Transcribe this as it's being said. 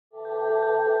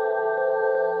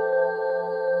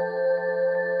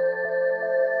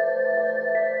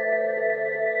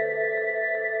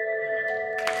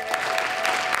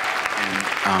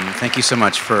Thank you so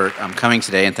much for coming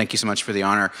today, and thank you so much for the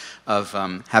honor of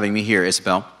having me here,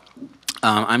 Isabel.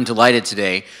 I'm delighted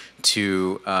today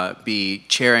to be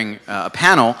chairing a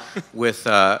panel with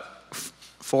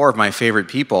four of my favorite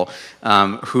people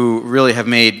who really have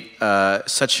made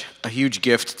such a huge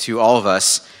gift to all of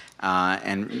us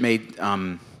and made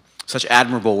such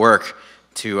admirable work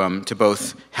to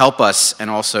both help us and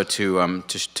also to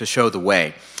show the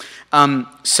way.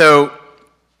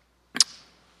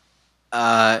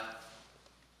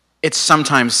 It's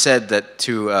sometimes said that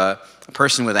to a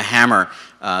person with a hammer,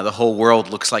 the whole world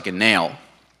looks like a nail.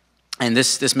 And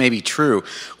this may be true.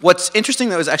 What's interesting,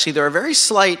 though, is actually there are very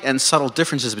slight and subtle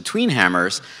differences between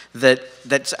hammers that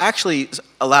actually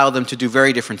allow them to do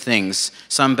very different things,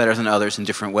 some better than others in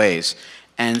different ways.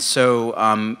 And so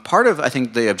part of, I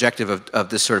think, the objective of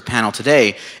this sort of panel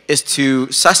today is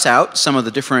to suss out some of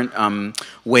the different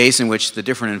ways in which the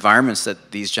different environments that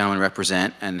these gentlemen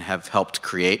represent and have helped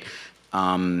create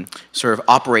sort of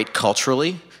operate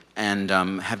culturally and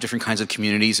have different kinds of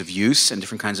communities of use and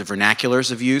different kinds of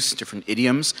vernaculars of use, different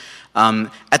idioms.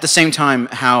 At the same time,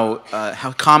 how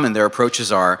common their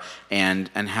approaches are and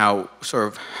how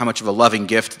much of a loving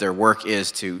gift their work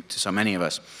is to so many of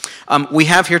us. We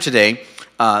have here today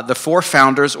the four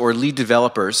founders or lead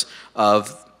developers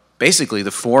of basically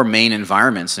the four main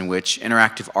environments in which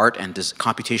interactive art and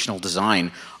computational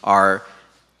design are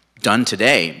done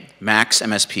today: Max,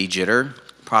 MSP, Jitter,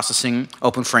 Processing,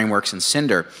 Open Frameworks, and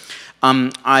Cinder.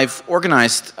 I've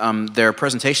organized their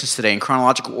presentations today in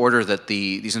chronological order that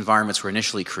these environments were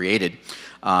initially created.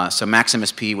 So Max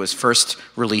MSP was first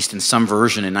released in some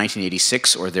version in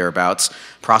 1986 or thereabouts.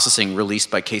 Processing released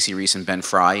by Casey Reese and Ben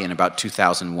Fry in about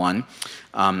 2001.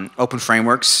 Open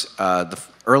Frameworks, the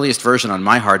earliest version on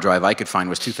my hard drive I could find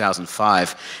was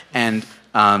 2005. And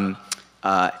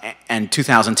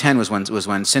 2010 was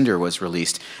when Cinder was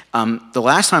released. The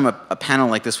last time a panel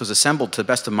like this was assembled, to the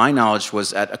best of my knowledge,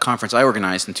 was at a conference I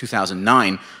organized in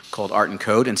 2009 called Art and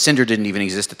Code, and Cinder didn't even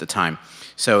exist at the time.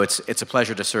 So it's a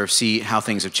pleasure to sort of see how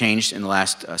things have changed in the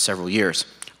last several years.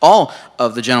 All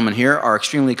of the gentlemen here are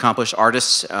extremely accomplished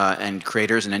artists and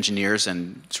creators and engineers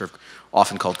and sort of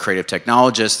often called creative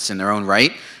technologists in their own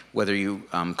right, whether you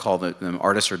call them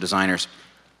artists or designers.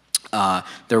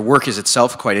 Their work is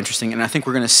itself quite interesting, and I think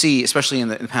we're going to see, especially in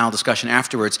the panel discussion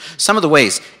afterwards, some of the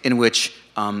ways in which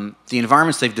the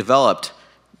environments they've developed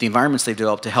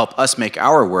to help us make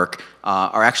our work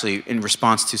are actually in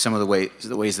response to some of the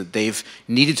ways that they've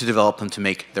needed to develop them to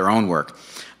make their own work.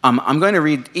 I'm going to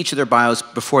read each of their bios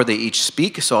before they each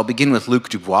speak, so I'll begin with Luc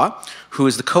Dubois, who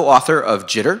is the co-author of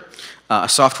Jitter, a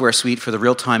software suite for the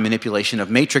real-time manipulation of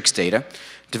matrix data,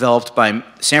 developed by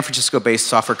San Francisco-based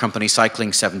software company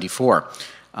Cycling74.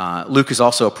 Luc is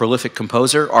also a prolific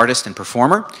composer, artist, and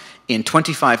performer. In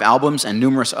 25 albums and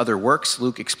numerous other works,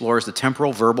 Luc explores the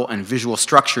temporal, verbal, and visual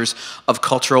structures of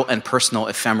cultural and personal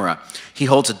ephemera. He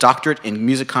holds a doctorate in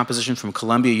music composition from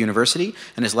Columbia University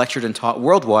and has lectured and taught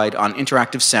worldwide on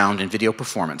interactive sound and video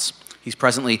performance. He's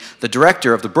presently the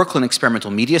director of the Brooklyn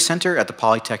Experimental Media Center at the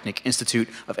Polytechnic Institute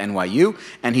of NYU,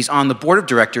 and he's on the board of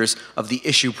directors of the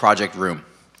Issue Project Room.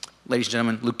 Ladies and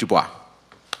gentlemen, Luc Dubois.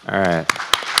 All right.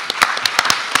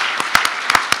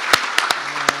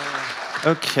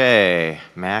 Okay,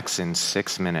 Max in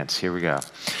 6 minutes. Here we go.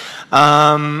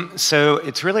 So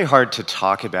it's really hard to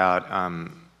talk about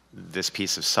this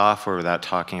piece of software without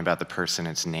talking about the person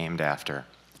it's named after.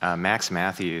 Max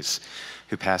Matthews,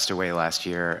 who passed away last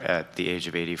year at the age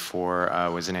of 84,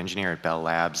 was an engineer at Bell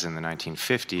Labs in the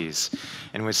 1950s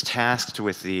and was tasked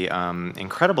with the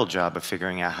incredible job of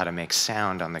figuring out how to make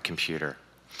sound on the computer.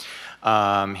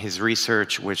 His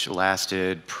research, which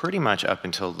lasted pretty much up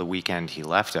until the weekend he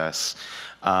left us,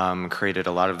 created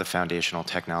a lot of the foundational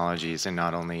technologies in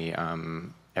not only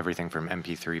everything from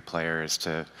MP3 players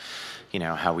to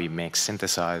how we make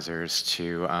synthesizers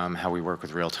to how we work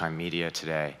with real-time media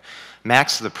today.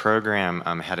 Max, the program,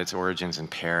 had its origins in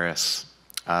Paris.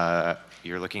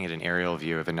 You're looking at an aerial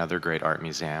view of another great art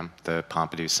museum, the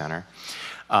Pompidou Center.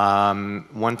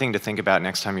 One thing to think about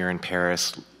next time you're in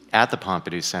Paris at the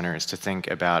Pompidou Center is to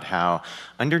think about how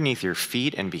underneath your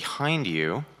feet and behind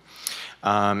you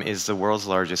is the world's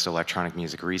largest electronic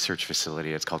music research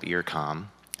facility. It's called IRCAM.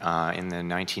 In the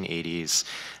 1980s,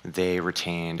 they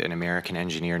retained an American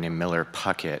engineer named Miller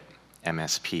Puckett,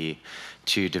 MSP,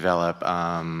 to develop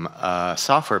a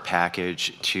software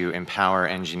package to empower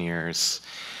engineers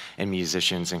and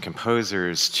musicians and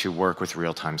composers to work with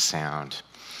real-time sound.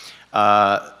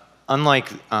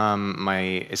 Unlike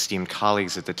my esteemed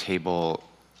colleagues at the table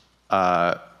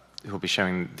who will be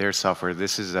showing their software,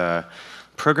 this is a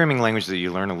programming language that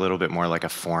you learn a little bit more like a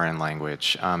foreign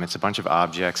language. It's a bunch of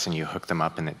objects and you hook them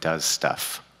up and it does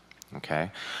stuff. Okay?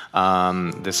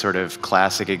 The sort of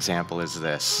classic example is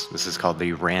this. This is called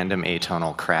the random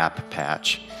atonal crap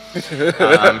patch.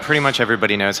 Pretty much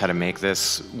everybody knows how to make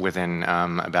this within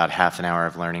about half an hour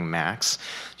of learning Max.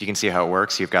 You can see how it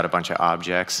works. You've got a bunch of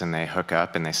objects and they hook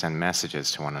up and they send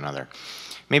messages to one another.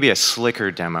 Maybe a slicker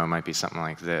demo might be something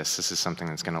like this. This is something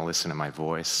that's going to listen to my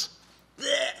voice.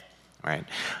 Right?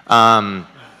 And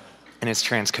it's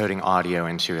transcoding audio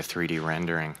into a 3D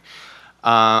rendering.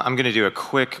 I'm going to do a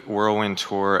quick whirlwind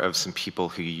tour of some people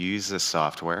who use this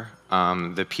software.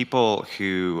 The people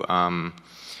who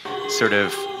sort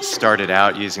of started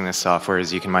out using this software,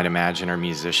 as you can might imagine, are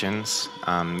musicians.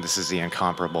 This is the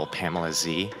incomparable Pamela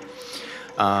Z,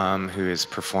 who is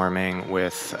performing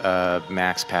with a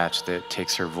Max patch that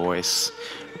takes her voice,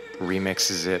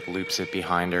 remixes it, loops it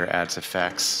behind her, adds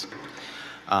effects.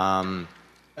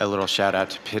 A little shout out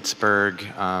to Pittsburgh.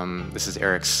 This is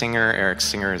Eric Singer. Eric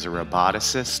Singer is a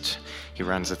roboticist. He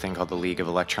runs a thing called the League of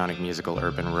Electronic Musical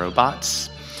Urban Robots.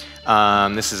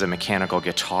 This is a mechanical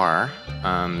guitar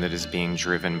that is being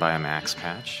driven by a Max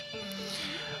patch.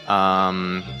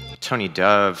 Tony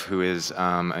Dove, who is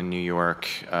a New York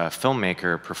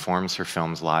filmmaker, performs her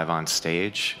films live on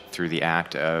stage through the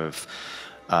act of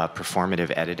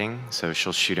performative editing. So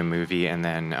she'll shoot a movie and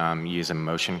then use a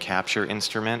motion capture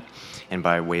instrument. And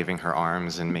by waving her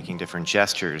arms and making different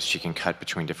gestures, she can cut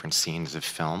between different scenes of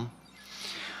film.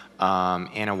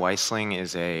 Anna Weisling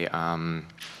is a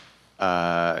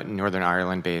Northern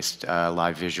Ireland-based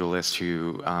live visualist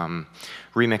who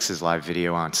remixes live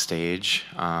video on stage.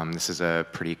 This is a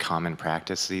pretty common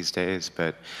practice these days,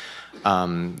 but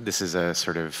this is a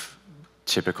sort of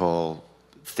typical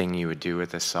thing you would do with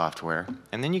this software.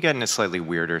 And then you get into slightly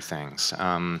weirder things.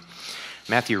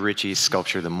 Matthew Ritchie's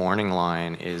sculpture, The Morning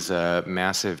Line, is a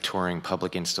massive touring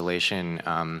public installation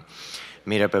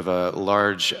made up of a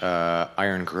large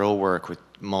iron grillwork with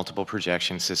multiple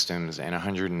projection systems and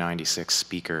 196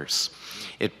 speakers.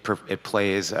 It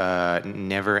plays a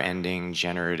never-ending,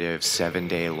 generative,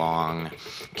 7-day-long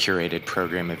curated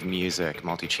program of music,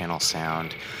 multi-channel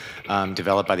sound,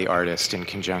 developed by the artist in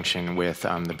conjunction with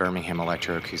the Birmingham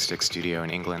Electroacoustic Studio in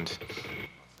England.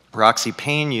 Roxy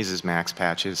Payne uses Max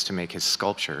patches to make his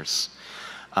sculptures.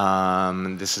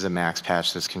 This is a Max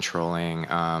patch that's controlling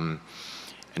an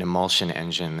emulsion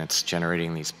engine that's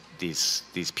generating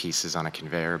these pieces on a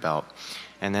conveyor belt.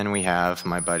 And then we have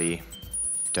my buddy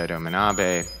Daido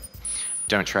Manabe.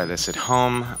 Don't try this at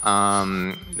home.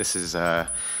 This is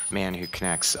a man who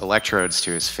connects electrodes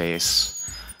to his face,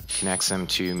 connects them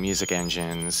to music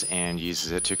engines, and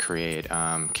uses it to create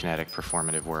kinetic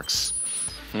performative works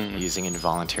using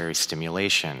involuntary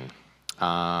stimulation.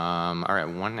 All right,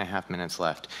 1.5 minutes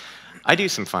left. I do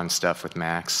some fun stuff with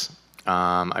Max.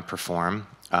 I perform.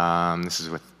 This is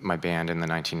with my band in the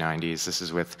 1990s. This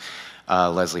is with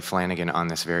Leslie Flanagan on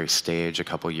this very stage a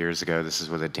couple years ago. This is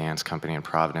with a dance company in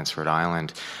Providence, Rhode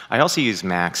Island. I also use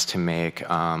Max to make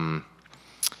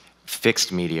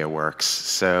fixed media works.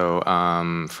 So,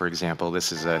 for example,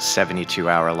 this is a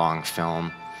 72-hour-long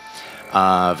film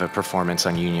of a performance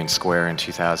on Union Square in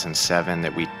 2007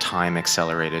 that we time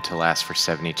accelerated to last for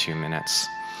 72 minutes.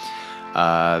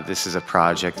 This is a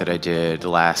project that I did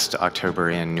last October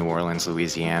in New Orleans,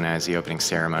 Louisiana, as the opening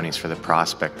ceremonies for the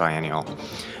Prospect Biennial.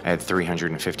 I had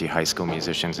 350 high school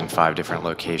musicians in 5 different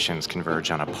locations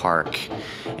converge on a park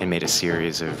and made a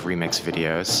series of remix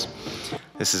videos.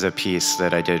 This is a piece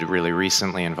that I did really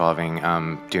recently involving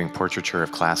doing portraiture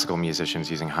of classical musicians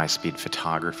using high-speed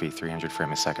photography, 300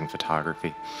 frame a second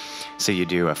photography. So you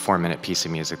do a 4-minute piece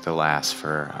of music that lasts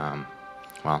for,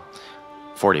 well,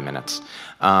 40 minutes.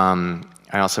 I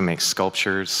also make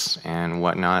sculptures and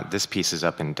whatnot. This piece is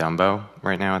up in Dumbo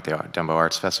right now at the Dumbo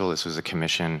Arts Festival. This was a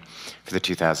commission for the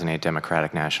 2008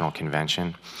 Democratic National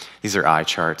Convention. These are eye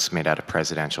charts made out of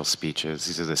presidential speeches.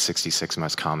 These are the 66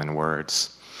 most common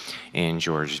words in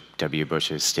George W.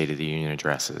 Bush's State of the Union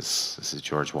addresses. This is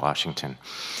George Washington.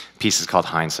 The piece is called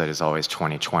Hindsight is Always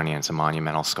 2020, and it's a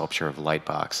monumental sculpture of light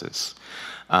boxes.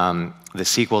 The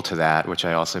sequel to that, which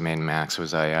I also made in Max,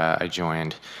 was I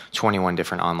joined 21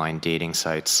 different online dating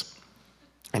sites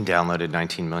and downloaded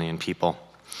 19 million people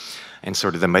and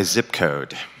sorted them by zip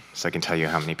code, so I can tell you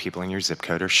how many people in your zip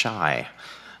code are shy.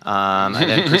 I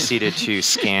then proceeded to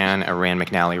scan a Rand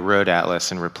McNally road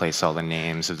atlas and replace all the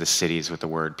names of the cities with the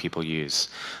word people use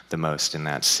the most in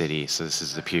that city. So this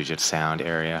is the Puget Sound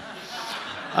area.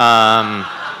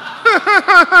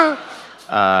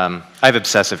 I have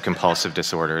obsessive compulsive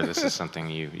disorder. This is something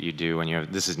you do when you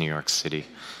have, this is New York City.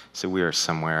 So we are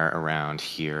somewhere around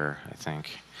here, I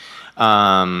think.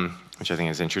 which I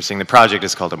think is interesting. The project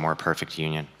is called A More Perfect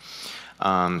Union.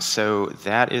 So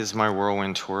that is my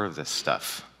whirlwind tour of this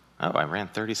stuff. Oh, I ran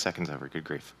 30 seconds over. Good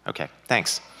grief. Okay,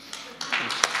 thanks.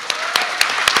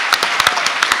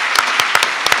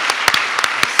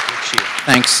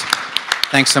 Thanks.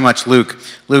 Thanks so much, Luke.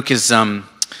 Luke is the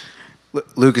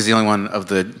only one of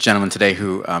the gentlemen today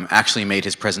who actually made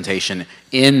his presentation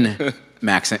in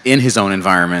Max in his own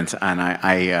environment, and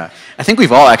I think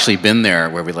we've all actually been there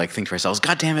where we like think to ourselves,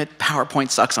 "God damn it, PowerPoint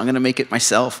sucks. I'm going to make it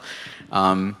myself."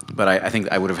 But I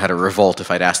think I would have had a revolt if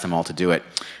I'd asked them all to do it.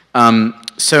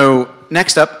 So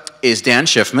next up is Dan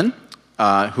Schiffman,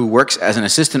 who works as an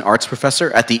assistant arts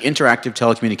professor at the Interactive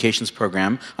Telecommunications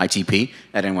Program (ITP)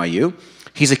 at NYU.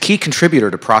 He's a key contributor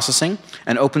to processing,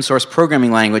 an open source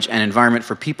programming language and environment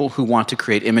for people who want to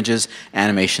create images,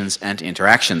 animations, and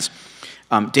interactions.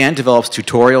 Dan develops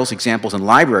tutorials, examples, and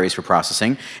libraries for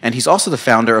processing, and he's also the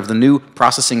founder of the New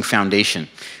Processing Foundation.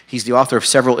 He's the author of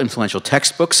several influential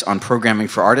textbooks on programming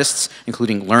for artists,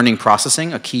 including Learning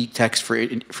Processing, a key text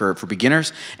for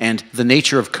beginners, and The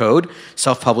Nature of Code,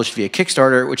 self-published via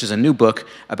Kickstarter, which is a new book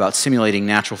about simulating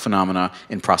natural phenomena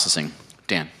in processing.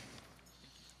 Dan.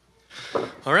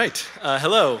 All right.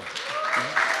 Hello.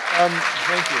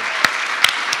 Thank you.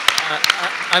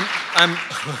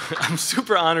 I'm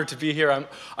super honored to be here.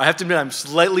 I have to admit, I'm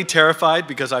slightly terrified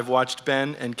because I've watched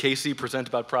Ben and Casey present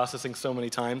about processing so many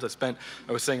times.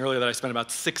 I was saying earlier that I spent about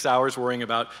 6 hours worrying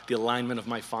about the alignment of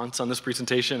my fonts on this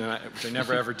presentation, which I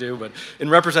never ever do, but in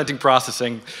representing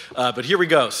processing. But here we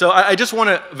go. So I just want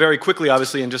to very quickly,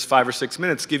 obviously in just 5 or 6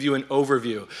 minutes, give you an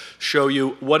overview, show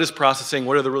you what is processing,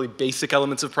 what are the really basic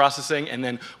elements of processing, and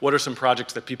then what are some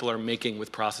projects that people are making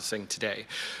with processing today.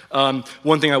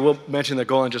 One thing I will mention that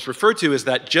Golan just referred to is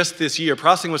that just this year,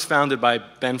 processing was founded by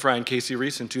Ben Fry and Casey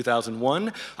Reese in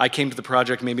 2001. I came to the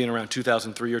project maybe in around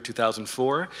 2003 or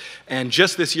 2004. And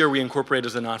just this year, we incorporated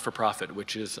as a not-for-profit,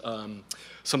 which is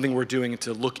something we're doing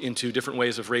to look into different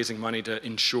ways of raising money to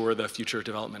ensure the future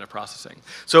development of processing.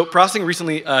 So processing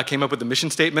recently came up with a mission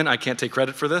statement. I can't take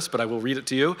credit for this, but I will read it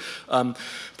to you.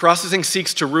 Processing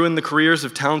seeks to ruin the careers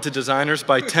of talented designers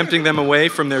by tempting them away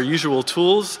from their usual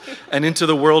tools and into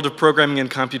the world of programming and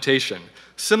computation.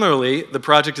 Similarly, the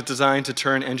project is designed to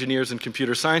turn engineers and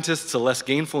computer scientists to less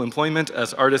gainful employment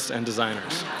as artists and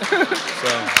designers.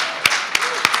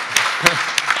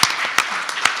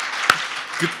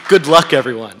 Good luck,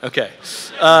 everyone. Okay.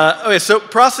 Okay, so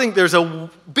processing, there's a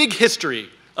big history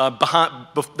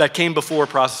that came before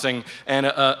processing and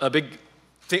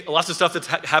lots of stuff that's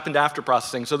happened after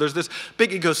processing. So there's this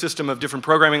big ecosystem of different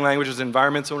programming languages and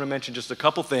environments. I want to mention just a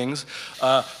couple things.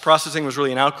 Processing was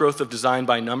really an outgrowth of design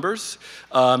by numbers.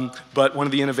 But one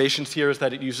of the innovations here is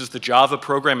that it uses the Java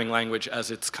programming language as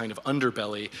its kind of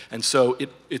underbelly. And so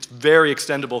it's very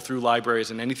extendable through libraries,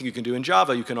 and anything you can do in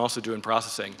Java, you can also do in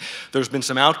processing. There's been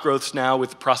some outgrowths now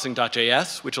with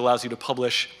processing.js, which allows you to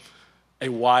publish a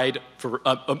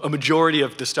majority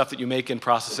of the stuff that you make in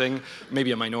processing, maybe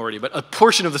a minority, but a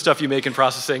portion of the stuff you make in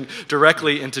processing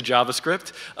directly into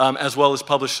JavaScript, as well as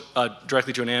publish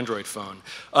directly to an Android phone.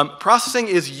 Processing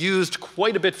is used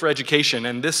quite a bit for education,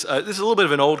 and this is a little bit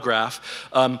of an old graph,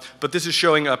 but this is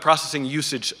showing processing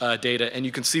usage data, and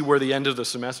you can see where the end of the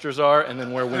semesters are and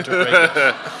then where winter break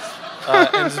is.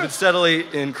 And it's been steadily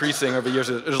increasing over the years.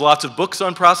 There's lots of books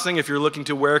on processing if you're looking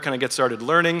to where can I get started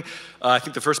learning. I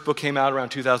think the first book came out around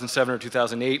 2007 or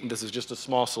 2008, and this is just a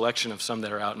small selection of some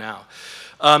that are out now.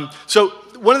 So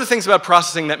one of the things about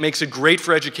processing that makes it great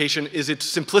for education is its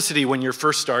simplicity when you're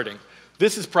first starting.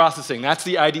 This is processing. That's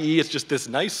the IDE. It's just this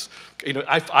nice,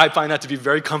 I find that to be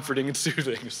very comforting and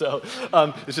soothing. So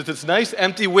it's just this nice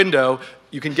empty window.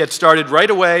 You can get started right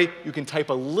away. You can type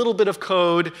a little bit of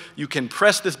code. You can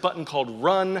press this button called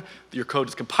Run. Your code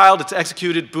is compiled. It's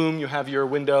executed. Boom, you have your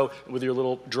window with your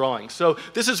little drawing. So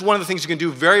this is one of the things you can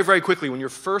do very, very quickly. When you're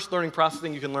first learning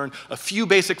processing, you can learn a few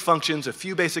basic functions, a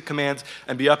few basic commands,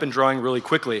 and be up and drawing really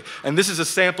quickly. And this is a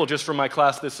sample just from my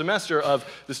class this semester of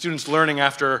the students learning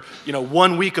after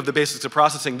 1 week of the basics of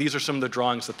processing. These are some of the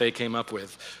drawings that they came up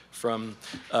with, from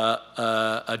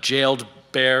a jailed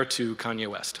bear to Kanye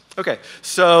West. Okay,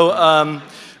 so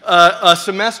a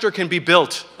semester can be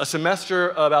built. A semester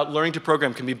about learning to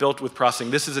program can be built with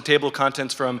processing. This is a table of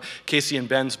contents from Casey and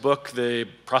Ben's book, the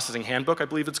Processing Handbook, I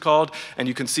believe it's called, and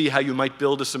you can see how you might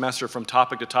build a semester from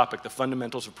topic to topic, the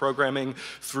fundamentals of programming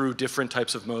through different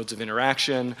types of modes of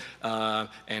interaction and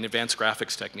advanced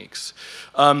graphics techniques.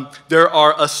 There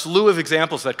are a slew of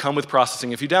examples that come with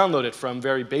processing if you download it, from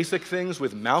very basic things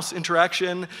with mouse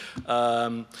interaction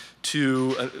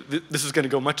to, this is going to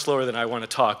go much slower than I want to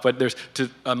talk, but there's to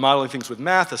modeling things with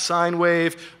math, a sine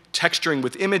wave, texturing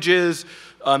with images.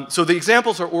 So the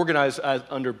examples are organized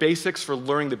under basics for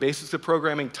learning the basics of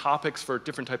programming, topics for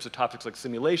different types of topics like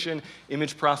simulation,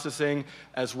 image processing,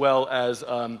 as well as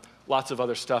lots of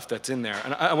other stuff that's in there.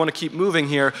 And I want to keep moving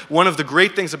here. One of the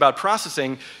great things about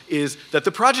processing is that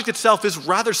the project itself is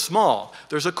rather small.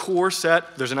 There's a core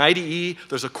set, there's an IDE,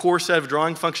 there's a core set of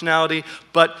drawing functionality,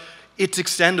 but it's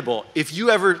extendable. If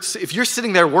you're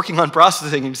sitting there working on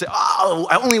processing and you say, oh,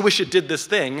 I only wish it did this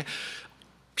thing,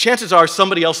 chances are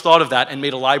somebody else thought of that and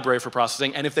made a library for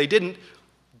processing, and if they didn't,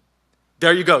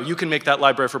 there you go. You can make that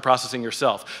library for processing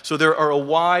yourself. So there are a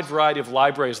wide variety of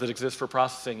libraries that exist for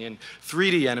processing in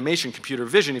 3D, animation, computer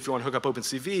vision, if you want to hook up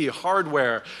OpenCV,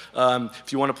 hardware,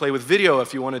 if you want to play with video,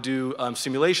 if you want to do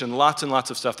simulation, lots and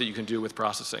lots of stuff that you can do with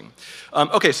processing.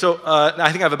 Okay, so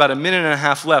I think I have about a minute and a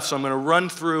half left, so I'm going to run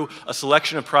through a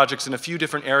selection of projects in a few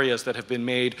different areas that have been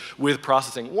made with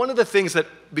processing. One of the things that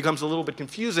becomes a little bit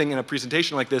confusing in a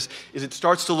presentation like this is it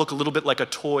starts to look a little bit like a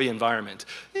toy environment.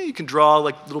 You can draw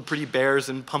like little pretty bears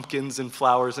and pumpkins and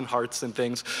flowers and hearts and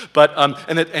things, but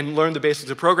and learn the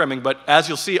basics of programming. But as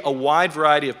you'll see, a wide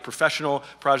variety of professional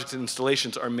projects and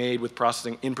installations are made with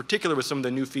processing, in particular with some of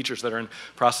the new features that are in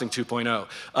Processing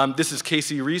 2.0. This is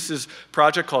Casey Reese's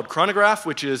project called Chronograph,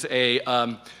 which is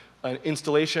an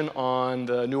installation on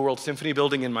the New World Symphony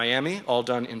building in Miami, all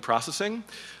done in processing.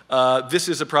 This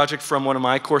is a project from one of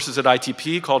my courses at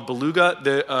ITP called Beluga.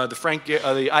 The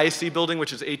IAC building,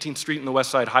 which is 18th Street and the West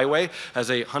Side Highway, has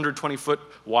a 120-foot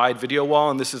wide video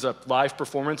wall, and this is a live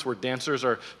performance where dancers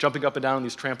are jumping up and down on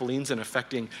these trampolines and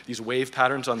affecting these wave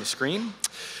patterns on the screen.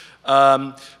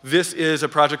 This is a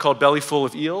project called Belly Full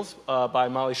of Eels by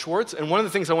Molly Schwartz. And one of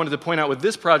the things I wanted to point out with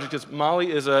this project is Molly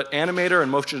is an animator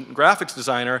and motion graphics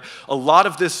designer. A lot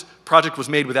of this project was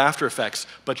made with After Effects,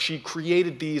 but she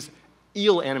created these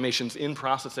eel animations in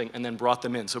processing and then brought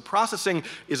them in. So processing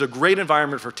is a great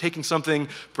environment for taking something,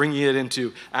 bringing it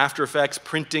into After Effects,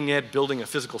 printing it, building a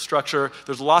physical structure.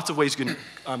 There's lots of ways you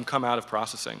can come out of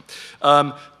processing.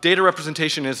 Data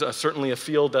representation is certainly a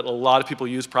field that a lot of people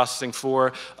use processing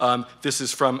for. This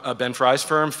is from Ben Fry's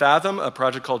firm, Fathom, a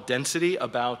project called Density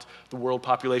about the world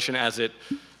population as it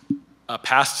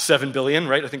passed 7 billion,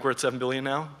 right? I think we're at 7 billion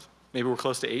now. Maybe we're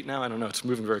close to 8 now. I don't know. It's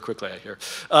moving very quickly, I hear.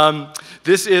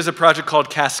 This is a project called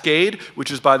Cascade,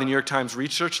 which is by the New York Times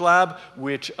Research Lab,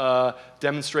 which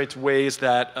demonstrates ways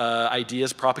that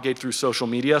ideas propagate through social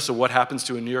media. So what happens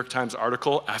to a New York Times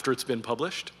article after it's been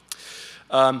published?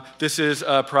 This is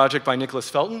a project by Nicholas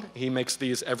Felton. He makes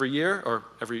these every year, or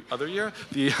every other year,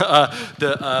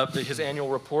 his annual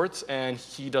reports, and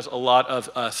he does a lot of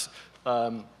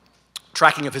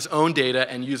tracking of his own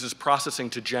data and uses processing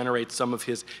to generate some of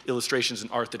his illustrations and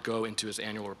art that go into his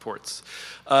annual reports.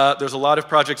 There's a lot of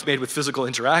projects made with physical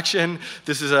interaction.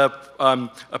 This is a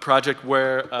project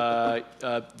where a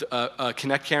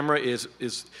Kinect camera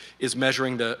is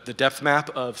measuring the depth map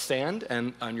of sand,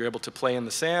 and you're able to play in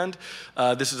the sand.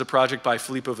 This is a project by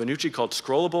Filippo Vanucci called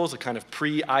Scrollables, a kind of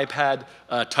pre-iPad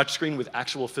touchscreen with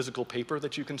actual physical paper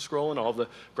that you can scroll, and all the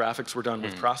graphics were done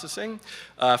with processing.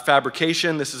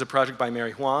 Fabrication, this is a project by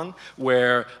Mary Huang,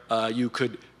 where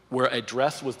where a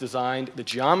dress was designed, the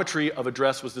geometry of a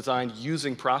dress was designed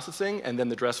using processing, and then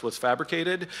the dress was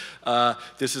fabricated.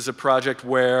 This is a project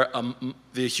where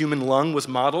the human lung was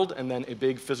modeled, and then a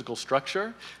big physical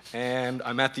structure. And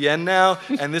I'm at the end now,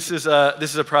 and this is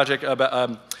a project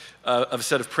about, of a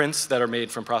set of prints that are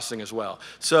made from processing as well.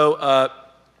 So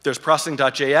there's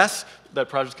processing.js. That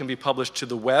project can be published to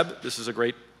the web. This is a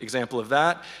great example of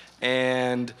that.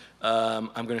 And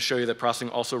I'm going to show you that processing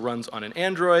also runs on an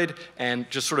Android, and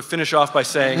just sort of finish off by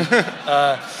saying,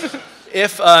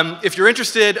 if you're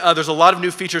interested, there's a lot of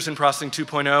new features in Processing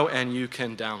 2.0, and you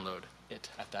can download it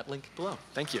at that link below.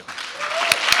 Thank you.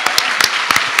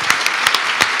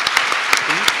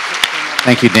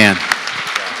 Thank you, Dan.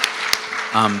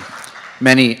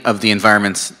 Many of the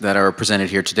environments that are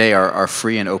presented here today are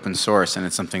free and open source, and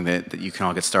it's something that you can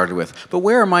all get started with. But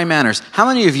where are my manners? How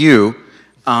many of you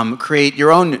create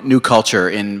your own new culture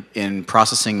in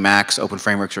processing Max, Open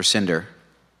Frameworks, or Cinder?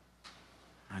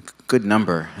 A good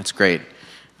number. That's great.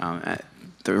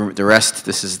 The rest,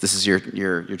 this is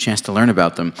your chance to learn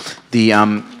about them. The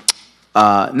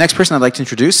next person I'd like to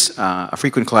introduce, a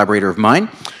frequent collaborator of mine,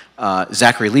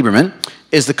 Zachary Lieberman,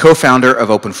 is the co-founder of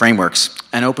Open Frameworks,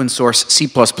 an open source C++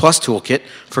 toolkit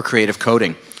for creative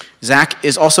coding. Zach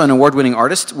is also an award-winning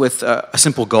artist with a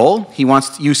simple goal. He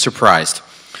wants you surprised.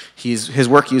 His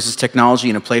work uses technology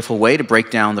in a playful way to break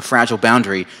down the fragile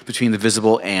boundary between the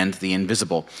visible and the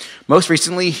invisible. Most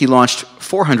recently, he launched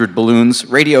 400 balloons,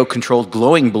 radio-controlled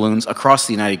glowing balloons across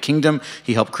the United Kingdom.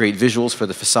 He helped create visuals for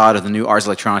the facade of the new Ars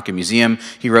Electronica Museum.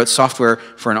 He wrote software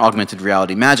for an augmented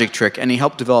reality magic trick, and he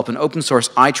helped develop an open-source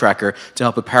eye tracker to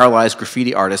help a paralyzed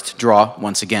graffiti artist draw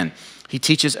once again. He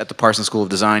teaches at the Parsons School of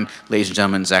Design. Ladies and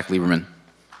gentlemen, Zach Lieberman.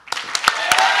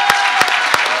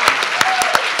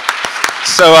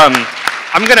 So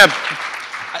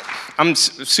I'm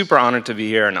super honored to be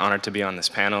here and honored to be on this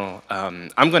panel.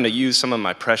 I'm going to use some of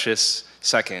my precious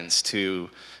seconds to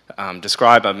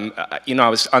describe. You know, I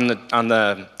was on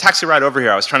the taxi ride over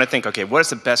here. I was trying to think, okay, what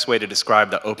is the best way to describe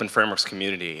the Open Frameworks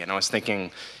community? And I was thinking,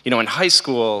 you know, in high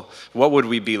school, what would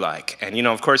we be like? And you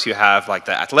know, of course, you have like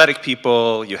the athletic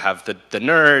people, you have the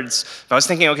nerds. But I was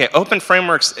thinking, okay, Open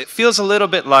Frameworks, it feels a little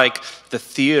bit like the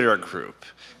theater group.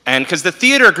 And because the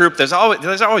theater group, there's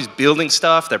always building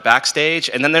stuff, they're backstage,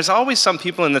 and then there's always some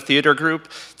people in the theater group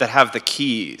that have the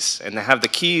keys, and they have the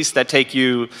keys that take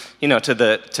you, you know, to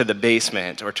the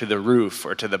basement, or to the roof,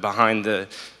 or to the behind the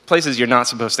places you're not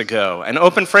supposed to go. And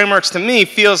Open Frameworks, to me,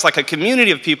 feels like a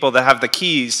community of people that have the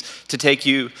keys to take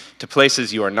you to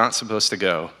places you are not supposed to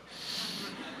go.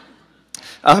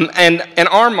 And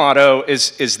our motto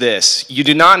is this: you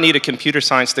do not need a computer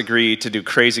science degree to do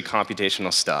crazy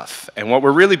computational stuff. And what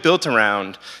we're really built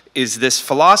around is this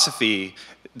philosophy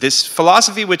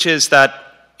which is that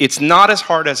it's not as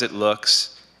hard as it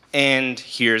looks, and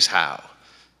here's how.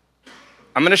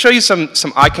 I'm going to show you some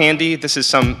eye candy. This is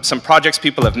some projects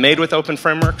people have made with Open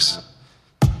Frameworks.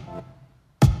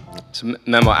 So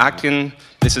Memo Atkin.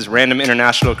 This is Random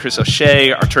International, Chris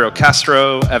O'Shea, Arturo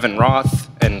Castro, Evan Roth,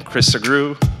 and Chris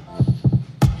Segru.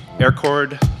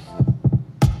 Aircord.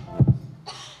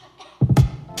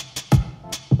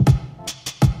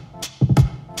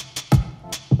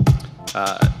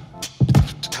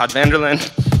 Todd Vanderlyn,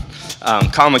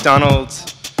 Kyle McDonald,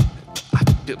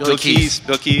 Bill Keys,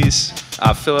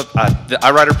 Philip, the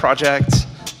iWriter project,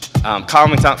 Kyle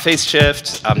McDonald, Face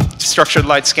Shift, structured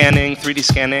light scanning, 3D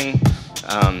scanning,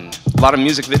 a lot of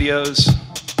music videos.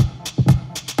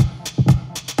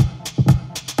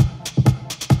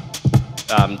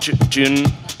 June,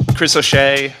 Chris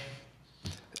O'Shea,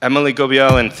 Emily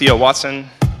Gobiel and Theo Watson,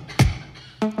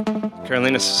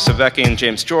 Carolina Savecki and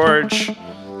James George,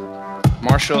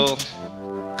 Marshall,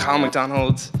 Kyle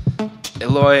McDonald,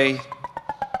 Eloy,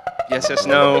 Yes, Yes,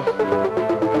 No.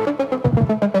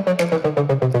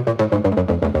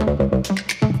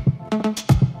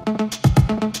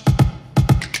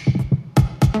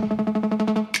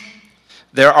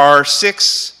 There are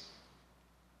 6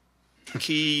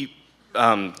 key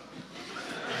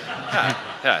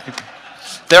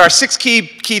there are 6 key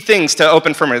things to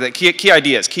Open Framework, key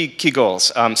ideas, key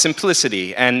goals.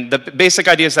 Simplicity, and the basic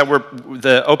ideas that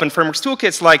the Open Frameworks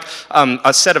toolkits like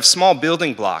a set of small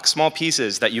building blocks, small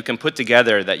pieces that you can put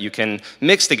together, that you can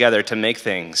mix together to make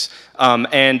things.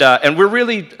 And we're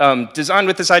really designed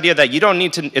with this idea that you don't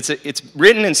need to, it's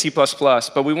written in C++,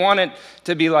 but we want it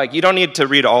to be like, you don't need to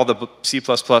read all the C++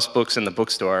 books in the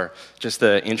bookstore, just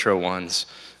the intro ones.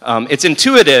 It's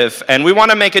intuitive, and we want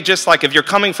to make it just like if you're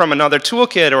coming from another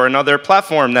toolkit or another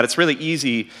platform, that it's really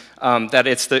easy, that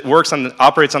it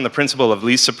operates on the principle of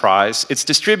least surprise. It's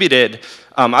distributed.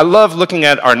 I love looking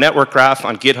at our network graph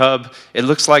on GitHub. It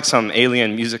looks like some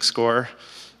alien music score.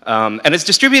 And it's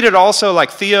distributed also, like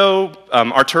Theo,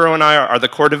 Arturo and I are the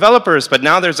core developers, but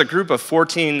now there's a group of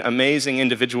 14 amazing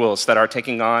individuals that are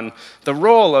taking on the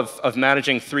role of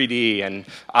managing 3D and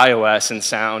iOS and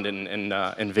sound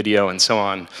and video and so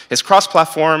on. It's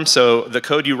cross-platform, so the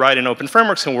code you write in Open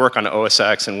Frameworks can work on OS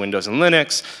X and Windows and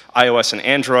Linux, iOS and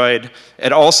Android.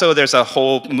 And also there's a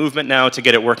whole movement now to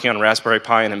get it working on Raspberry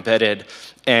Pi and embedded.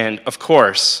 And of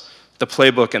course, the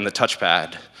playbook and the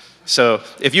touchpad. So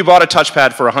if you bought a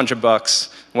touchpad for $100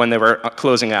 when they were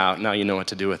closing out, now you know what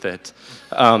to do with it.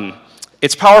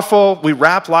 It's powerful. We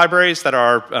wrap libraries that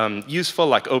are useful,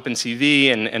 like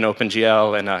OpenCV and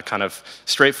OpenGL, in a kind of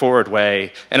straightforward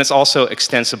way. And it's also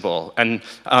extensible. And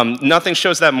nothing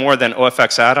shows that more than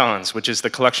OFX add-ons, which is the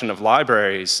collection of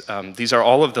libraries. These are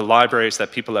all of the libraries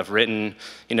that people have written,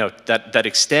 you know, that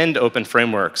extend Open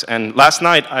Frameworks. And last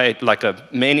night, like a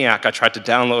maniac, I tried to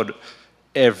download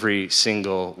every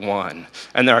single one.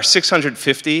 And there are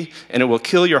 650, and it will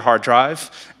kill your hard drive.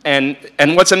 And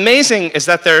what's amazing is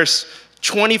that there's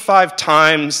 25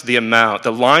 times the amount,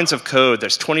 the lines of code,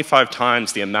 there's 25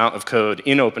 times the amount of code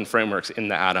in Open Frameworks in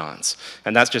the add-ons.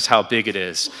 And that's just how big it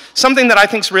is. Something that I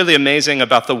think is really amazing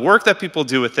about the work that people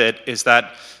do with it is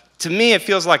that to me, it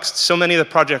feels like so many of the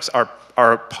projects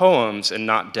are poems and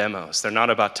not demos. They're not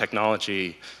about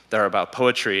technology, they're about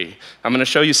poetry. I'm gonna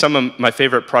show you some of my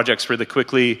favorite projects really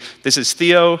quickly. This is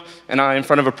Theo and I in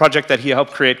front of a project that he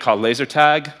helped create called Laser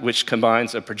Tag, which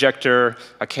combines a projector,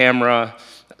 a camera,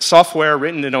 software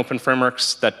written in open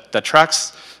frameworks that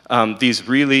tracks these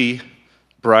really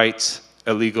bright,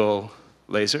 illegal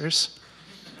lasers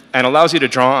and allows you to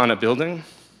draw on a building.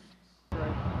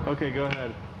 Okay, go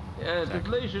ahead. Yeah, the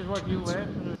laser is what you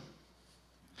have.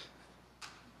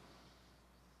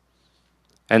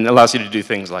 And allows you to do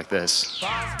things like this.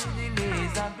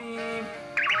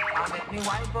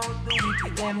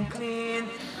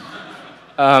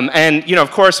 And you know,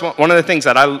 of course, one of the things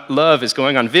that I love is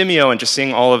going on Vimeo and just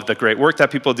seeing all of the great work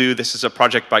that people do. This is a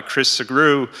project by Chris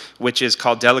Segru, which is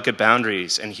called Delicate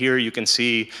Boundaries. And here you can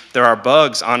see there are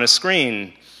bugs on a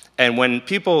screen. And when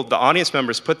people, the audience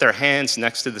members, put their hands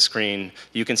next to the screen,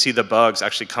 you can see the bugs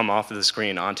actually come off of the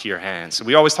screen onto your hands.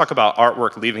 We always talk about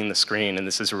artwork leaving the screen, and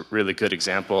this is a really good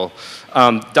example.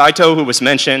 Daito, who was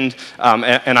mentioned,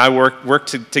 and I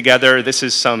worked together. This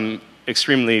is some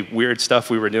extremely weird stuff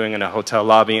we were doing in a hotel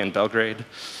lobby in Belgrade.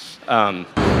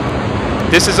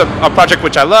 This is a project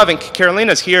which I love, and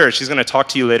Carolina's here. She's going to talk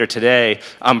to you later today.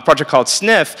 A project called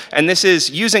Sniff, and this is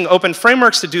using open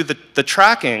frameworks to do the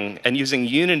tracking and using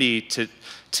Unity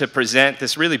to present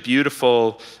this really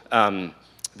beautiful,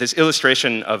 this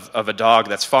illustration of a dog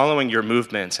that's following your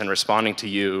movements and responding to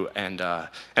you, and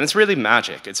it's really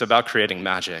magic. It's about creating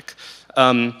magic.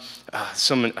 Okay,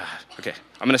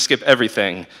 I'm going to skip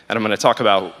everything, and I'm going to talk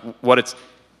about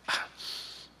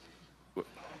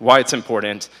why it's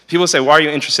important. People say, why are you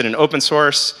interested in open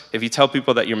source? If you tell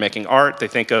people that you're making art, they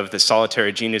think of the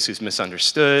solitary genius who's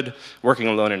misunderstood, working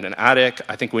alone in an attic.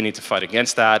 I think we need to fight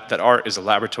against that art is a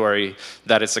laboratory,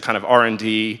 that it's a kind of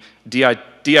R&D.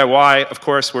 DIY, of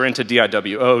course, we're into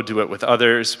DIWO, do it with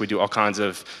others. We do all kinds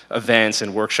of events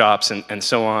and workshops and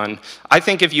so on. I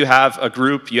think if you have a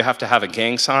group, you have to have a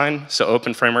gang sign. So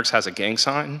Open Frameworks has a gang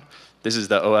sign. This is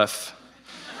the OF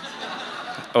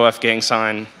gang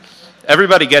sign.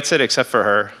 Everybody gets it except for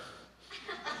her.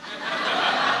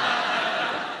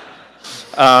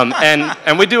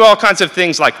 And we do all kinds of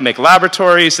things like make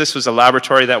laboratories. This was a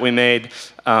laboratory that we made.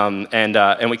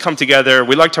 And we come together.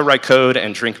 We like to write code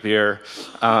and drink beer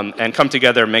and come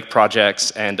together, make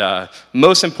projects. And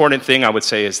most important thing I would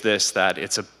say is this, that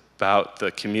it's about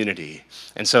the community.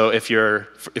 And so if you're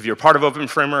part of Open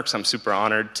Frameworks, I'm super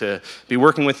honored to be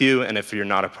working with you. And if you're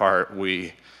not a part,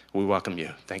 we welcome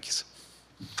you. Thank you.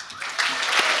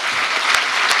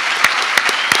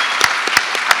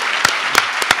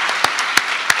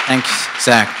 Thanks,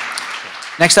 Zach.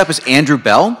 Next up is Andrew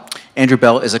Bell. Andrew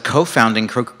Bell is a founding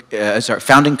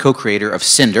co-creator of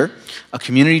Cinder, a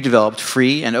community-developed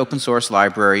free and open-source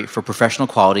library for professional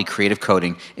quality creative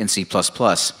coding in C++.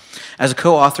 As a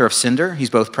co-author of Cinder, he's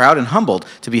both proud and humbled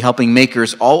to be helping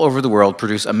makers all over the world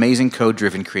produce amazing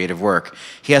code-driven creative work.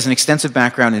 He has an extensive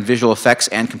background in visual effects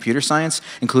and computer science,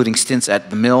 including stints at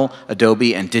The Mill,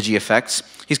 Adobe, and DigiEffects.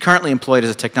 He's currently employed as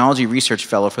a technology research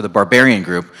fellow for the Barbarian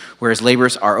Group, where his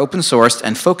labors are open-sourced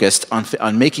and focused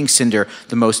on making Cinder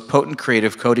the most potent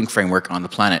creative coding framework on the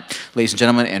planet. Ladies and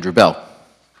gentlemen, Andrew Bell.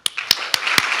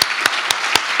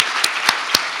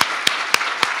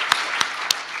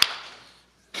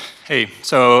 Hey,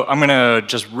 so I'm going to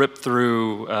just rip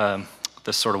through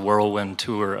this sort of whirlwind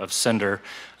tour of Cinder.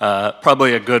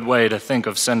 Probably a good way to think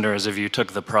of Cinder is if you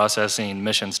took the processing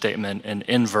mission statement and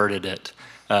inverted it.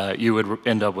 You would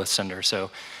end up with Cinder. So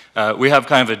we have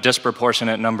kind of a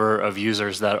disproportionate number of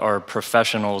users that are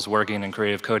professionals working in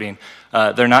creative coding.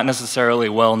 They're not necessarily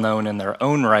well known in their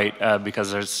own right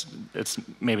because it's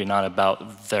maybe not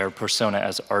about their persona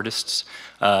as artists.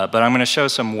 But I'm going to show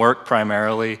some work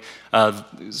primarily,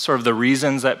 sort of the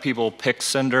reasons that people pick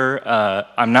Cinder.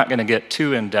 I'm not going to get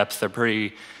too in-depth. They're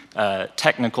pretty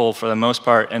technical for the most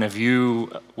part. And if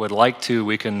you would like to,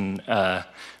 we can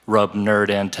rub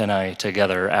nerd antennae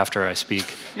together after I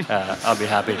speak. I'll be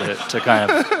happy to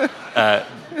kind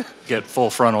of get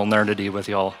full frontal nerdity with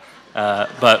y'all.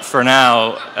 But for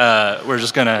now, we're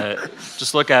just gonna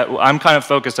look at, I'm kind of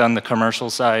focused on the commercial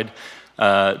side.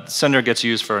 Cinder gets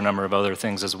used for a number of other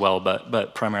things as well,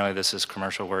 but primarily this is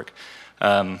commercial work. So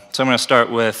I'm gonna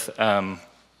start with a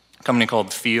company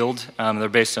called Field. They're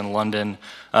based in London.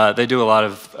 They do a lot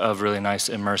of really nice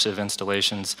immersive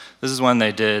installations. This is one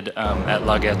they did at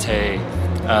La Gatton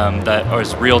that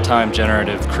was real-time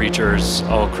generative creatures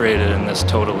all created in this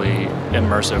totally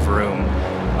immersive room.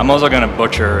 I'm also going to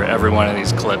butcher every one of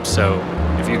these clips, so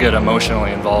if you get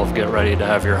emotionally involved, get ready to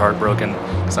have your heart broken,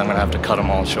 because I'm going to have to cut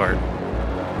them all short.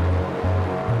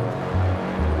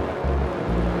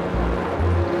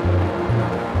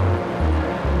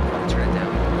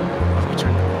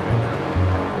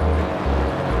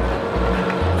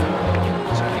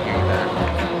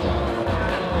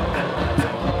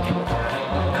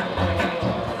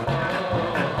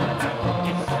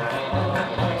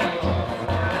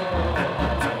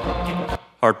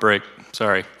 break,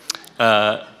 sorry.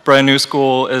 Brand New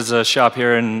School is a shop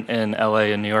here in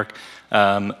LA and New York.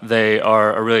 They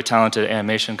are a really talented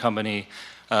animation company.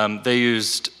 They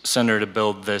used Cinder to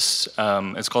build this,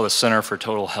 it's called the Center for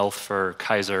Total Health for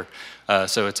Kaiser.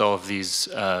 So it's all of these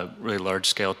really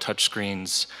large-scale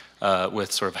touchscreens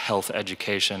with sort of health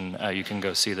education. You can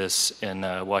go see this in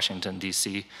Washington,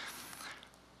 D.C.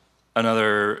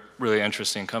 Another really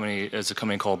interesting company is a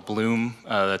company called Bloom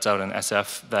that's out in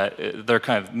SF. That their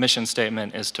kind of mission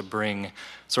statement is to bring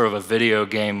sort of a video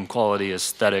game quality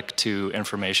aesthetic to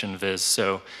information viz.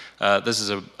 So this is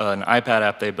an iPad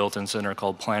app they built in Cinder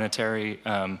called Planetary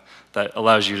that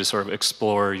allows you to sort of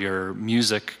explore your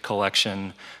music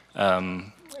collection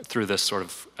through this sort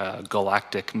of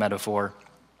galactic metaphor.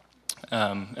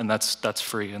 And that's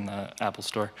free in the Apple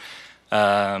Store.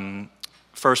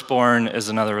 Firstborn is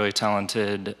another really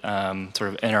talented sort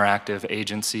of interactive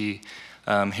agency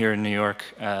here in New York.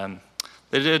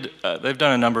 They've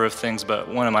done a number of things, but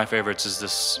one of my favorites is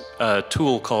this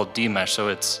tool called DMesh. So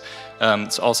it's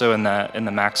also in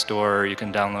the Mac Store. You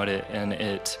can download it, and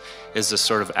it is this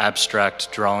sort of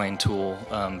abstract drawing tool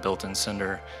built in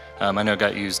Cinder. I know it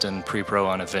got used in pre-pro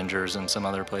on Avengers and some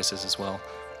other places as well.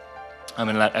 And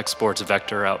that exports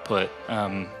vector output,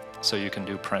 so you can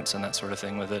do prints and that sort of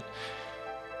thing with it.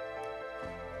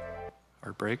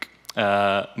 Art break.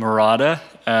 Murata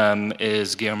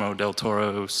is Guillermo del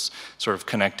Toro's sort of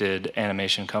connected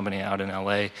animation company out in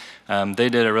LA. They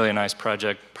did a really nice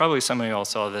project. Probably some of you all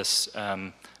saw this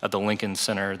at the Lincoln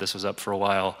Center. This was up for a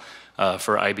while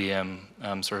for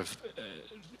IBM, sort of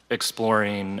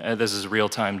exploring, this is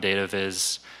real-time data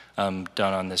viz done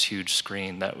on this huge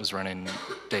screen that was running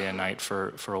day and night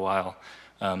for a while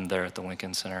there at the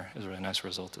Lincoln Center. It was a really nice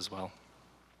result as well.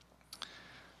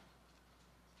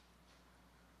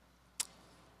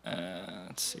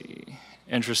 Let's see,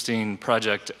 interesting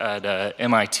project at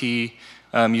MIT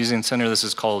using Cinder. This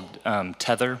is called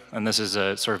Tether, and this is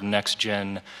a sort of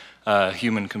next-gen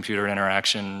human-computer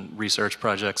interaction research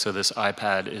project. So this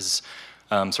iPad is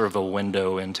sort of a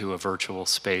window into a virtual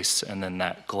space, and then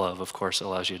that glove, of course,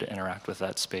 allows you to interact with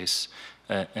that space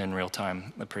in real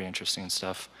time. Pretty interesting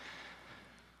stuff.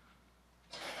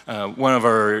 One of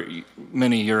our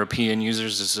many European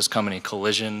users is this company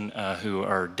Collision, who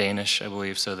are Danish, I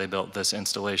believe. So they built this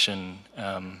installation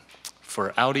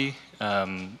for Audi.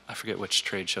 I forget which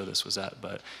trade show this was at,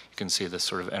 but you can see this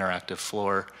sort of interactive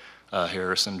floor. Here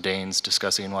are some Danes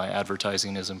discussing why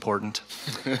advertising is important.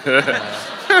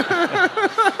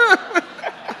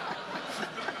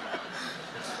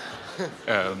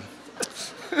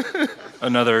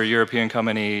 Another European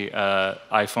company,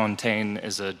 iFontaine,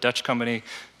 is a Dutch company.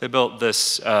 They built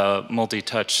this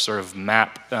multi-touch sort of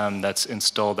map that's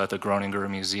installed at the Groninger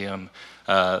Museum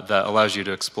that allows you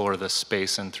to explore the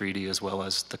space in 3D as well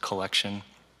as the collection.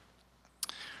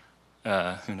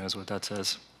 Who knows what that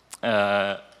says?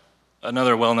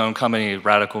 Another well-known company,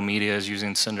 Radical Media, is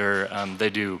using Cinder. They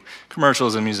do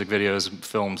commercials and music videos,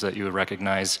 films that you would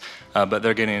recognize, but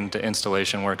they're getting into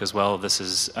installation work as well. This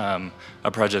is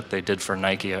a project they did for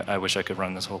Nike. I wish I could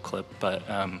run this whole clip, but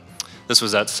this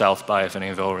was at South by, if any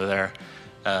of you were there.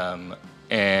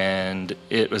 And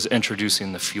it was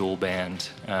introducing the Fuel Band.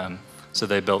 So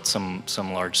they built some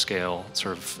large-scale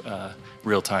sort of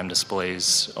real-time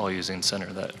displays, all using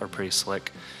Cinder, that are pretty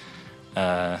slick.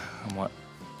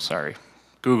 Sorry,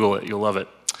 Google it, you'll love it.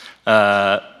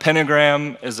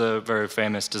 Pentagram is a very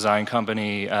famous design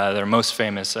company. They're most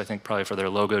famous, I think, probably for their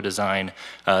logo design.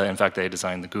 In fact, they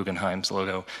designed the Guggenheim's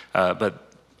logo.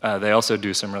 But they also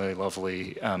do some really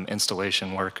lovely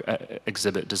installation work,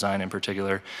 exhibit design in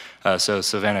particular. So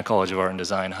Savannah College of Art and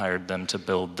Design hired them to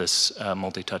build this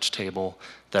multi-touch table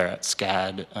there at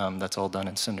SCAD. That's all done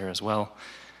in Cinder as well.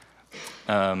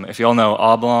 If you all know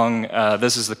Oblong,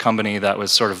 this is the company that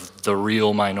was sort of the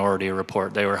real Minority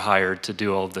Report. They were hired to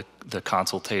do all the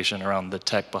consultation around the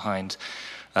tech behind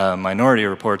Minority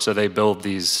Report. So they build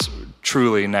these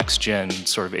truly next-gen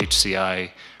sort of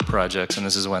HCI projects, and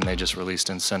this is one they just released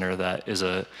in Cinder that is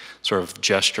a sort of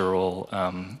gestural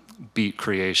beat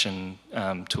creation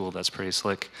tool that's pretty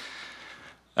slick.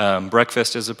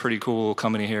 Breakfast is a pretty cool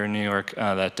company here in New York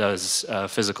that does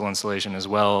physical installation as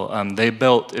well. They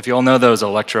built, if you all know those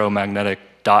electromagnetic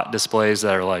dot displays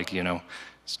that are like, you know,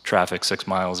 traffic 6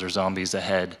 miles or zombies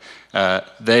ahead,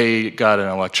 they got an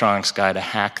electronics guy to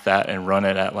hack that and run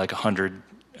it at like 100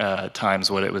 times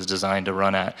what it was designed to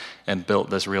run at, and built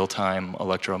this real-time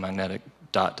electromagnetic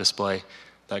dot display.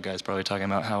 That guy's probably talking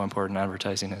about how important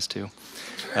advertising is too.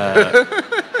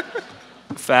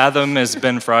 Fathom is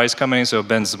Ben Fry's company, so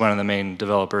Ben's one of the main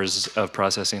developers of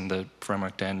processing the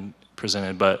framework Dan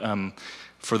presented, but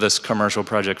for this commercial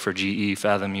project for GE,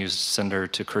 Fathom used Cinder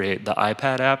to create the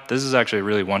iPad app. This is actually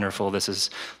really wonderful. This is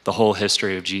the whole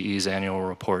history of GE's annual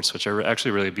reports, which are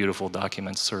actually really beautiful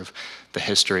documents, sort of the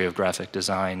history of graphic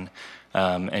design.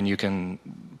 And you can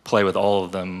play with all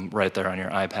of them right there on your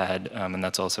iPad, and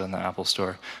that's also in the Apple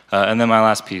Store. And then my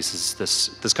last piece is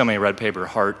this company, Red Paper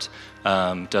Heart,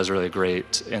 does really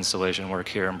great installation work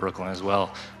here in Brooklyn as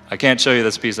well. I can't show you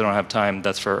this piece, I don't have time.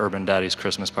 That's for Urban Daddy's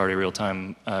Christmas Party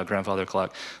real-time grandfather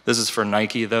clock. This is for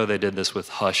Nike, though. They did this with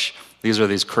Hush. These are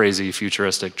these crazy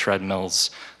futuristic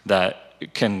treadmills that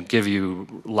can give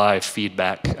you live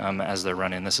feedback as they're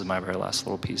running. This is my very last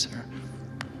little piece here.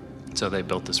 So they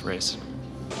built this race.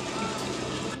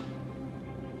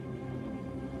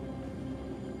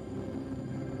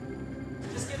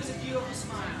 Just give us a beautiful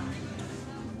smile.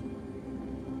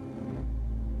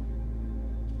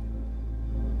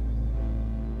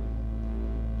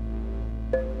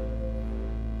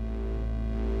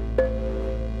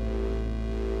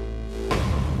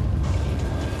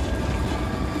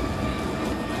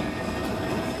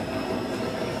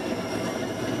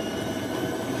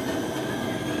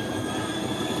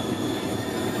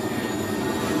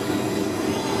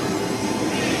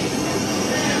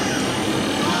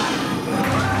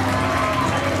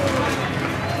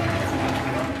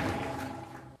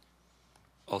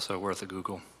 Also worth a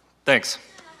Google. Thanks.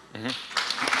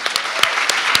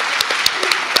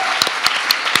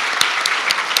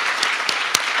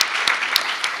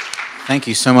 Thank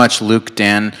you so much, Luke,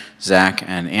 Dan, Zach,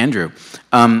 and Andrew.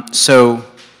 So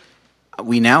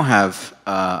we now have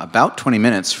about 20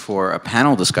 minutes for a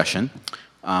panel discussion,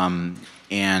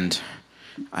 and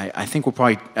I think we'll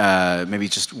probably maybe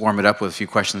just warm it up with a few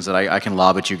questions that I can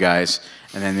lob at you guys,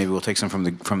 and then maybe we'll take some from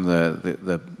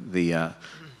the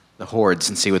hordes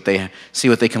and see what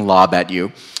they can lob at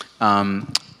you.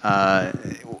 I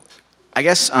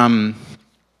guess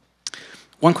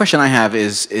one question I have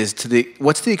is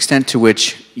what's the extent to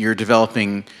which you're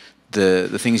developing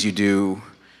the things you do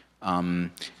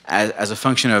as a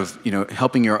function of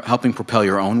helping propel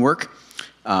your own work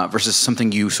versus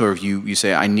something you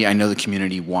say I know the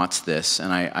community wants this,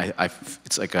 and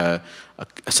it's like a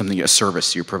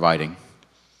service you're providing.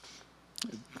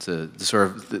 The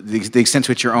extent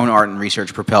to which your own art and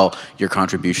research propel your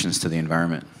contributions to the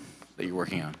environment that you're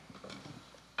working on.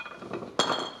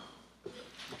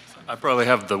 I probably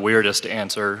have the weirdest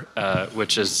answer,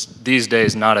 which is these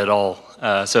days not at all.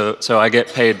 So I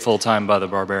get paid full-time by the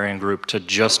Barbarian Group to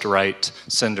just write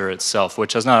Cinder itself,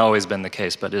 which has not always been the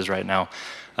case, but is right now.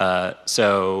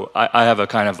 So I have a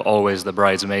kind of always the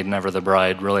bridesmaid, never the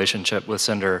bride relationship with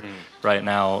Cinder right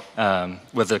now.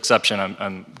 With the exception,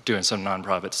 I'm doing some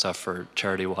nonprofit stuff for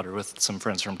Charity Water with some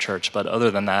friends from church. But other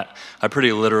than that, I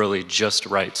pretty literally just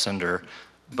write Cinder.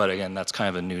 But again, that's kind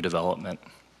of a new development.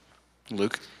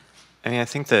 Luke? I mean, I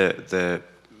think the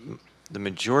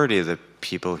majority of the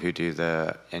people who do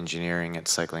the engineering at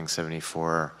Cycling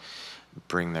 74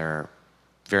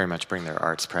 very much bring their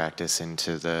arts practice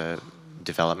into the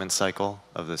development cycle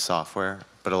of the software,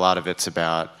 but a lot of it's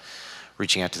about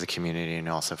reaching out to the community and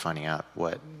also finding out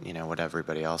what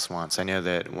everybody else wants. I know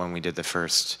that when we did the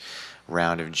first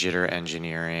round of jitter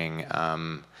engineering,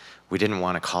 we didn't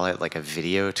want to call it like a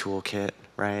video toolkit,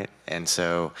 right? And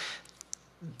so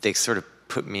they sort of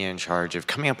put me in charge of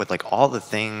coming up with like all the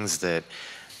things that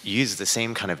use the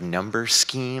same kind of number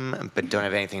scheme but don't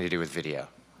have anything to do with video.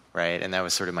 Right, and that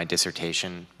was sort of my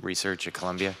dissertation research at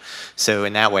Columbia. So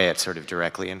in that way, it sort of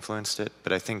directly influenced it.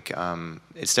 But I think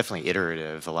it's definitely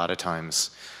iterative. A lot of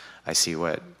times, I see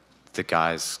what the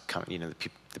guys, the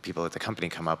people at the company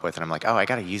come up with, and I'm like, oh, I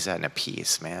got to use that in a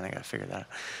piece, man. I got to figure that out.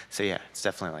 So yeah, it's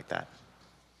definitely like that.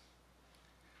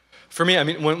 For me, I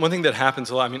mean, one thing that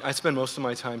happens a lot, I mean, I spend most of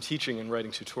my time teaching and writing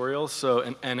tutorials. So,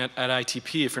 and at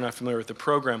ITP, if you're not familiar with the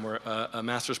program, we're a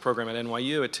master's program at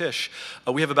NYU, at Tisch,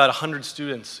 we have about 100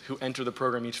 students who enter the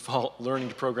program each fall learning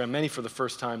to program, many for the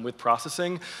first time with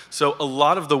processing. So a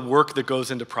lot of the work that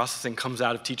goes into processing comes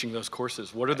out of teaching those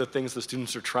courses. What are the things the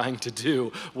students are trying to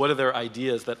do? What are their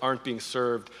ideas that aren't being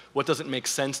served? What doesn't make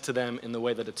sense to them in the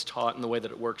way that it's taught and the way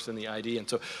that it works in the ID? And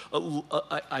so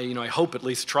I hope at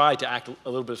least try to act a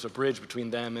little bit as a bridge between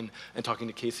them and talking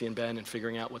to Casey and Ben and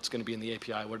figuring out what's going to be in the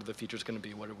API, what are the features going to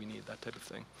be, what do we need, that type of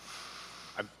thing.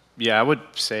 Yeah, I would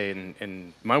say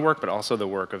in my work, but also the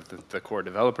work of the core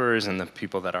developers and the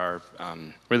people that are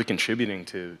really contributing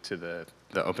to the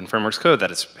Open Frameworks code,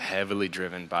 that it's heavily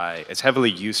driven by, it's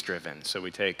heavily use driven. So we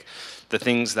take the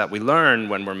things that we learn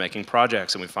when we're making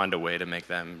projects and we find a way to make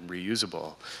them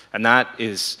reusable. And that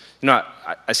is,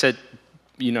 I said,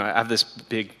 I have this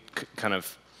big kind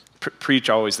of preach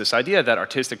always this idea that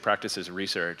artistic practice is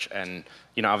research, and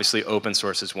obviously open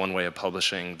source is one way of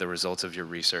publishing the results of your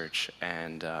research.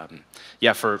 And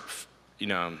yeah, for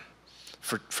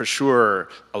sure,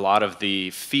 a lot of the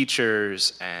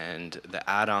features and the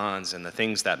add-ons and the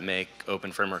things that make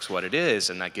open frameworks what it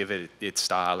is and that give it its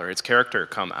style or its character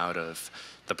come out of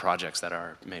the projects that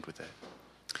are made with it.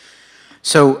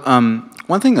 So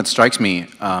one thing that strikes me,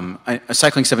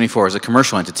 Cycling74 is a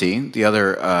commercial entity. The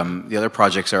other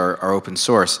projects are open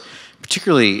source.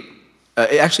 Particularly,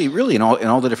 actually, really in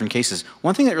all the different cases.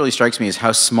 One thing that really strikes me is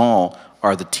how small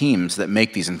are the teams that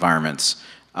make these environments,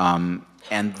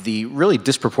 and the really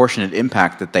disproportionate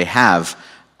impact that they have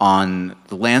on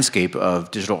the landscape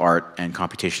of digital art and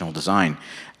computational design.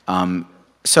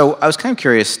 So I was kind of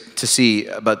curious to see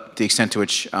about the extent to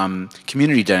which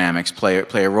community dynamics play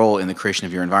a role in the creation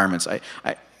of your environments.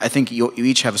 I think you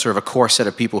each have a sort of a core set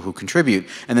of people who contribute,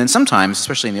 and then sometimes,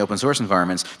 especially in the open source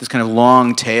environments, this kind of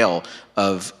long tail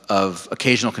of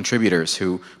occasional contributors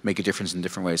who make a difference in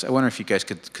different ways. I wonder if you guys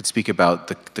could speak about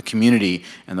the community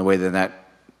and the way that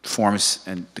forms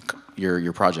and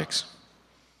your projects.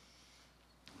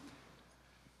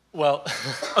 Well,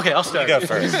 okay, I'll start. You go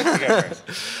first. You go first.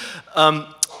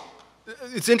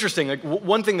 It's interesting. Like,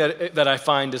 one thing that I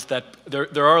find is that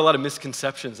there are a lot of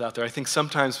misconceptions out there. I think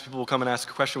sometimes people will come and ask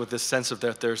a question with this sense of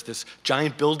that there's this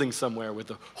giant building somewhere with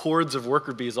the hordes of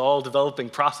worker bees all developing,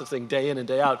 processing day in and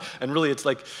day out, and really it's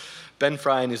like Ben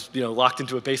Fryen is locked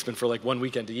into a basement for like 1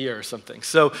 weekend a year or something.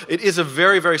 So it is a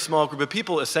very, very small group of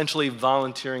people essentially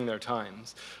volunteering their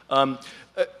times.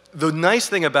 The nice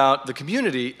thing about the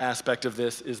community aspect of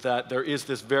this is that there is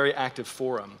this very active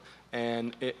forum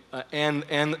and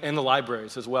the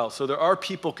libraries as well. So there are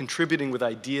people contributing with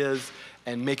ideas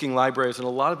and making libraries, and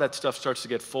a lot of that stuff starts to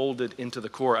get folded into the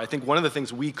core. I think one of the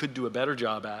things we could do a better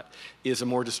job at is a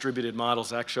more distributed model.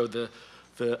 Zach showed the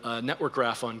network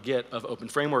graph on Git of open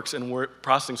frameworks, and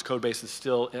processing's code base is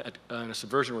still in a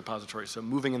Subversion repository. So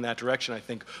moving in that direction, I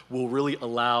think, will really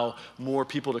allow more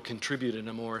people to contribute in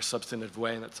a more substantive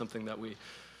way, and that's something that we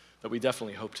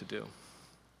definitely hope to do.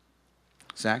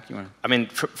 Zach, you want to? I mean,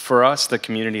 for us, the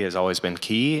community has always been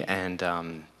key, and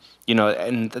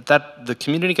and that the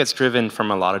community gets driven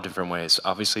from a lot of different ways.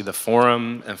 Obviously, the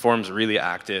forum's really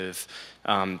active.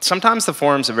 Sometimes the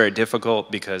forums are very difficult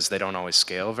because they don't always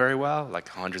scale very well, like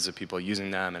hundreds of people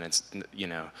using them, and it's,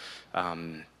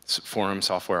 forum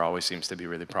software always seems to be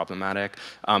really problematic.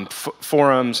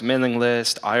 Forums, mailing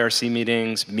list, IRC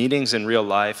meetings in real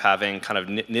life, having kind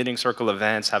of knitting circle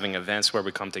events, having events where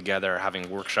we come together, having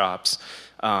workshops,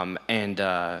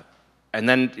 and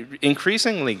then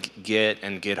increasingly Git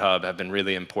and GitHub have been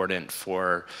really important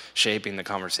for shaping the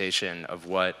conversation of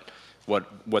what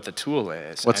the tool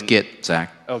is. What's Git,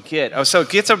 Zach? Oh, Git. Oh, so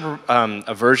Git's a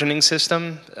versioning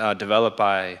system developed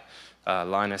by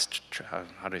Linus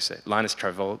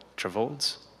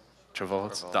Torvalds.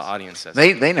 The audience says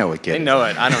they know what Git is. They know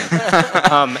it. I don't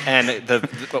know. And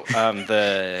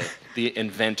the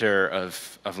inventor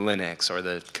of Linux, or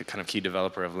the kind of key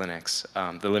developer of Linux,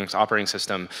 the Linux operating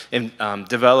system,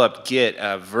 developed Git,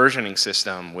 a versioning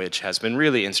system, which has been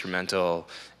really instrumental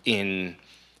in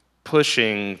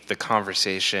pushing the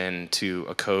conversation to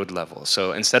a code level.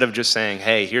 So instead of just saying,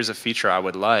 hey, here's a feature I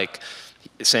would like,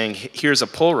 saying, here's a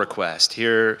pull request,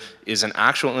 here is an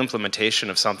actual implementation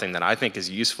of something that I think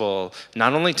is useful,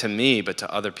 not only to me, but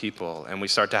to other people. And we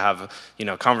start to have,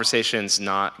 conversations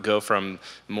not go from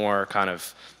more kind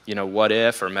of, what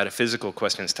if or metaphysical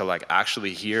questions to like,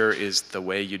 actually, here is the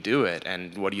way you do it,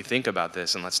 and what do you think about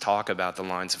this, and let's talk about the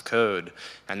lines of code.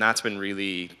 And that's been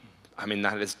really,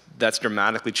 that's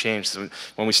dramatically changed. So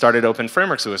when we started open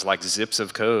frameworks, it was like zips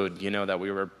of code, that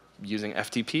we were using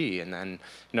FTP, and then,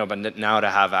 but now to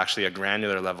have actually a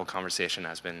granular level conversation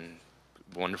has been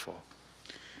wonderful.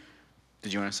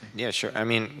 Did you want to say? Yeah, sure. I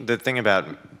mean, the thing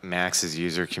about Max's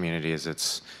user community is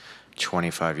it's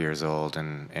 25 years old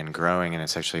and growing, and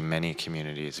it's actually many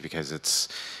communities because it's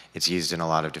used in a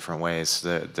lot of different ways.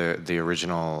 The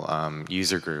original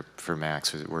user group for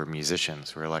Max were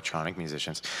musicians, were electronic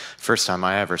musicians. First time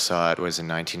I ever saw it was in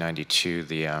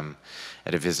 1992.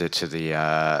 At a visit to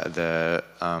the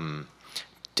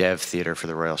Dev Theater for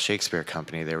the Royal Shakespeare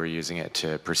Company. They were using it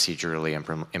to procedurally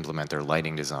implement their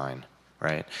lighting design,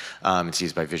 right? It's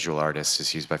used by visual artists,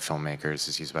 it's used by filmmakers,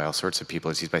 it's used by all sorts of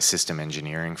people, it's used by system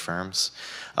engineering firms.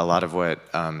 A lot of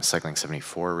what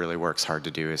Cycling74 really works hard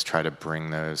to do is try to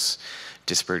bring those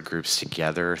disparate groups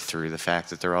together through the fact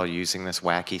that they're all using this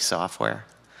wacky software,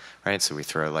 right? So we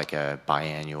throw like a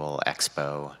biannual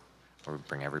expo, where we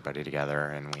bring everybody together,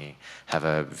 and we have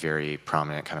a very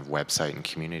prominent kind of website and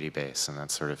community base, and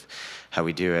that's sort of how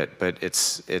we do it. But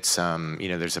it's you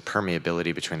know, there's a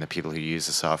permeability between the people who use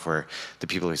the software, the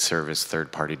people who serve as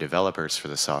third-party developers for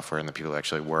the software, and the people who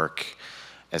actually work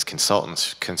as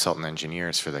consultants, consultant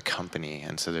engineers for the company.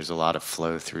 And so there's a lot of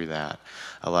flow through that.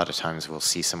 A lot of times we'll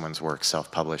see someone's work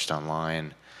self-published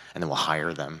online, and then we'll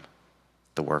hire them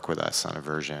to work with us on a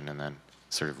version, and then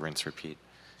sort of rinse, repeat.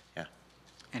 Yeah.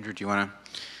 Andrew, do you want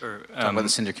to talk about the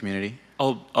Cinder community?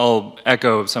 I'll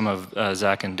echo some of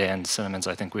Zach and Dan's sentiments.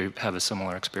 I think we have a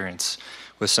similar experience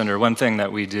with Cinder. One thing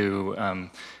that we do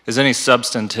is any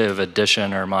substantive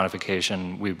addition or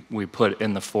modification we put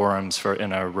in the forums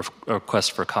in a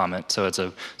request for comment. So it's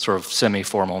a sort of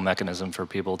semi-formal mechanism for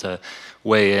people to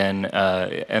weigh in.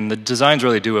 And the designs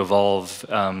really do evolve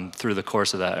through the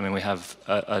course of that. I mean, we have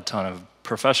a ton of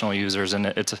professional users, and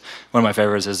it's one of my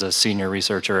favorites is a senior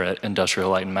researcher at Industrial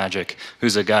Light and Magic,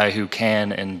 who's a guy who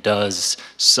can and does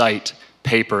cite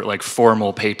paper, like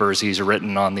formal papers he's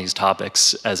written on these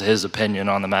topics as his opinion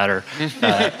on the matter.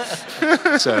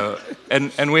 So,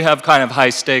 and we have kind of high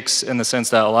stakes in the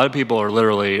sense that a lot of people are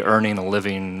literally earning a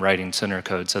living writing Cinder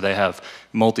code, so they have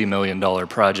multi-million-dollar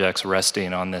projects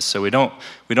resting on this. So we don't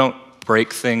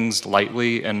break things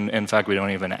lightly, and in fact we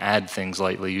don't even add things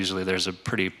lightly. Usually there's a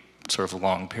pretty sort of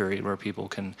long period where people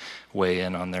can weigh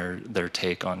in on their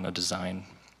take on a design.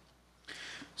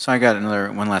 So I got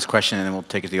one last question, and then we'll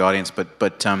take it to the audience.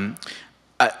 But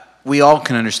we all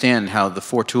can understand how the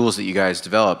 4 tools that you guys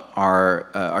develop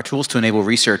are tools to enable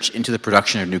research into the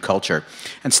production of new culture.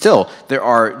 And still, there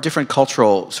are different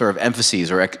cultural sort of emphases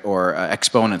or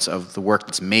exponents of the work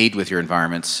that's made with your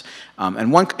environments.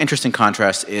 And one interesting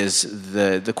contrast is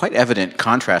the quite evident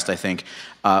contrast, I think,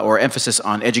 or emphasis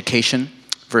on education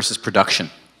versus production.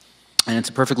 And it's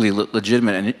a perfectly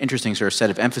legitimate and interesting sort of set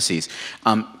of emphases.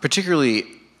 Particularly,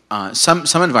 some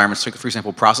environments, like for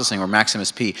example processing or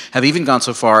Maximus P, have even gone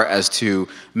so far as to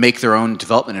make their own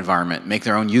development environment, make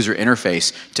their own user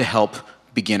interface to help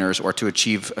beginners or to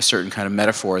achieve a certain kind of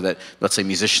metaphor that, let's say,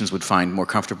 musicians would find more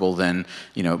comfortable than,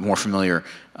 you know, more familiar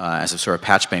as a sort of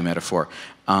patch bay metaphor.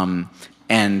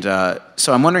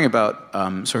 So I'm wondering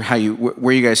about sort of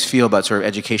where you guys feel about sort of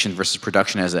education versus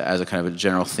production as a kind of a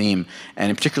general theme,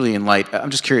 and particularly in light.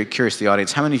 I'm just curious to the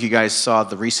audience, how many of you guys saw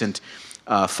the recent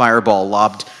fireball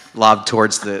lobbed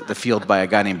towards the field by a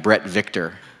guy named Brett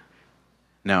Victor?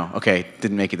 No, okay,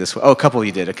 didn't make it this way. Oh, a couple of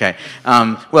you did, okay.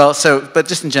 Well, but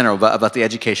just in general about the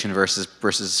education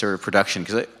versus sort of production,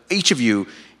 because each of you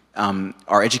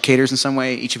are educators in some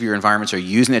way. Each of your environments are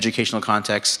used in educational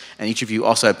contexts, and each of you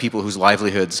also have people whose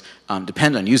livelihoods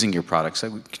depend on using your products. So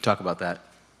we can talk about that.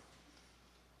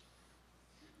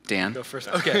 Dan? Go first.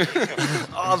 Okay.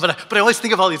 But I always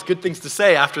think of all these good things to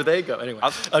say after they go. Anyway.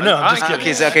 No, I'm just kidding.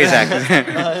 Okay,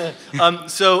 Zach.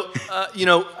 You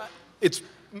know,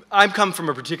 I come from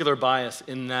a particular bias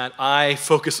in that I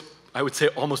focus, I would say,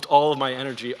 almost all of my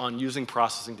energy on using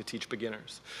processing to teach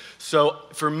beginners. So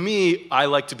for me, I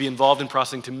like to be involved in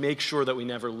processing to make sure that we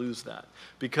never lose that.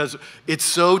 Because it's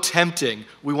so tempting.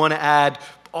 We want to add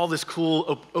all this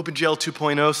cool OpenGL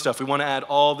 2.0 stuff. We want to add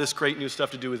all this great new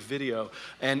stuff to do with video.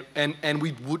 And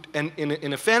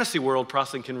in a fantasy world,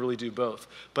 processing can really do both.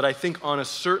 But I think on a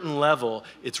certain level,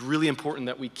 it's really important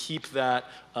that we keep that,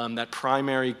 that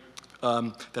primary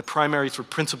sort of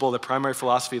principle, that primary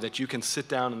philosophy that you can sit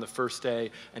down on the first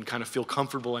day and kind of feel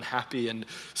comfortable and happy and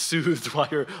soothed while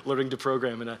you're learning to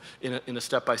program in a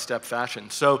step-by-step fashion.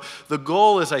 So the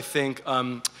goal is, I think,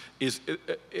 and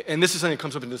this is something that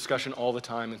comes up in discussion all the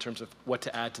time in terms of what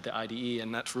to add to the IDE,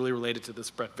 and that's really related to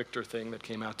this Brett Victor thing that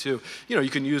came out too. You know,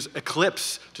 you can use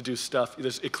Eclipse to do stuff.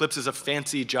 Eclipse is a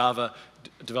fancy Java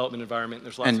development environment.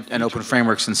 There's lots of and Open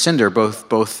Frameworks and Cinder both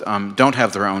don't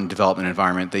have their own development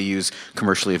environment. They use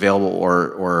commercially available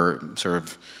or sort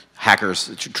of hackers,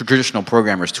 traditional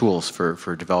programmers' tools for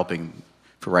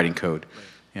writing code. Right.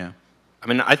 Yeah. I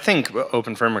mean, I think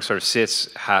Open Framework sort of sits,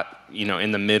 you know,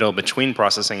 in the middle between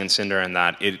processing and Cinder, and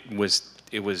that it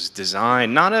was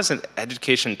designed not as an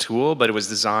education tool, but it was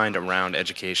designed around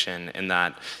education, in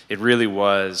that it really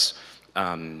was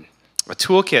a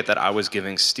toolkit that I was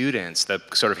giving students. The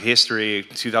sort of history,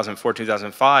 2004,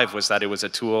 2005, was that it was a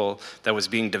tool that was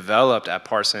being developed at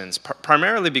Parsons,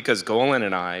 primarily because Golan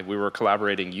and we were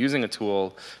collaborating using a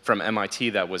tool from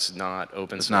MIT that was not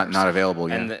open source. It's not available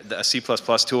yet. And a C++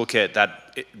 toolkit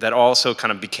that also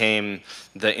kind of became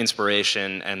the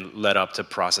inspiration and led up to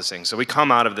processing. So we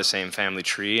come out of the same family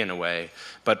tree in a way,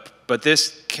 but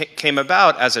this came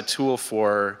about as a tool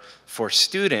for for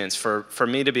students, for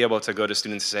me to be able to go to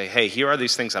students and say, hey, here are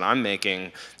these things that I'm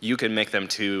making, you can make them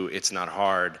too, it's not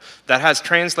hard. That has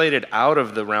translated out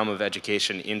of the realm of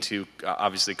education into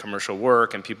obviously commercial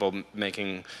work and people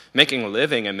making a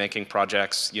living and making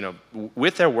projects, you know,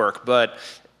 with their work, but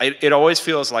it always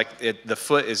feels like the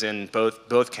foot is in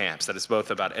both camps, that it's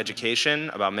both about education,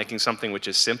 about making something which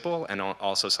is simple, and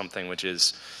also something which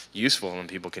is useful and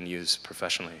people can use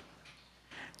professionally.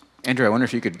 Andrew, I wonder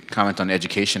if you could comment on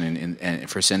education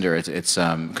for Cinder. It's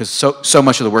because so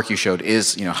much of the work you showed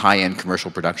is, you know, high-end commercial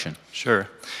production. Sure.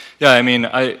 Yeah, I mean,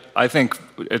 I think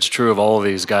it's true of all of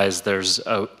these guys. There's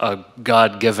a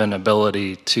God-given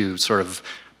ability to sort of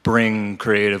bring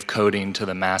creative coding to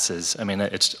the masses. I mean,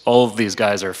 it's all of these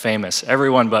guys are famous.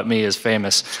 Everyone but me is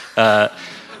famous.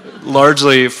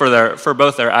 Largely for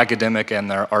both their academic and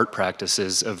their art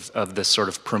practices of this sort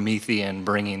of Promethean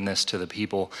bringing this to the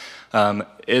people.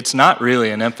 It's not really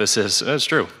an emphasis, it's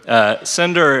true.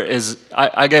 Cinder is,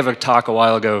 I gave a talk a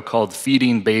while ago called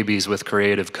Feeding Babies with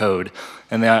Creative Code.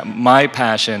 And my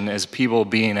passion is people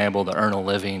being able to earn a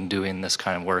living doing this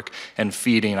kind of work and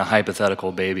feeding a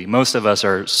hypothetical baby. Most of us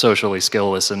are socially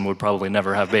skillless and would probably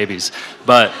never have babies.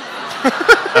 But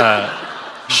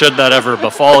should that ever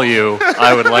befall you,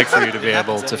 I would like for you to be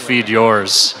able to feed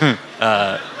yours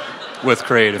with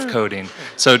creative coding.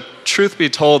 So truth be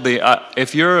told,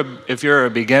 if you're a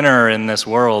beginner in this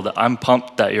world, I'm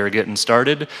pumped that you're getting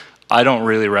started. I don't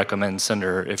really recommend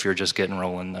Cinder if you're just getting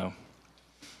rolling, though.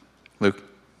 Luke?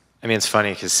 I mean, it's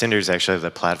funny because Cinder is actually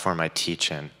the platform I teach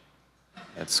in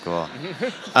at school.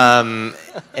 And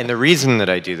the reason that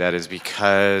I do that is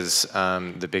because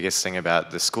the biggest thing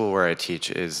about the school where I teach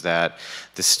is that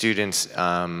the students,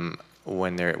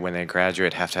 when they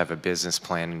graduate, have to have a business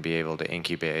plan and be able to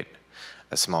incubate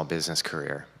a small business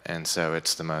career. And so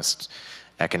it's the most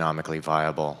economically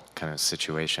viable kind of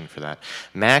situation for that.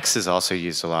 Max is also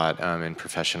used a lot in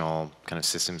professional kind of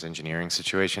systems engineering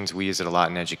situations. We use it a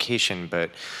lot in education, but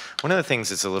one of the things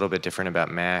that's a little bit different about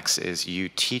Max is you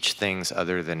teach things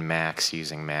other than Max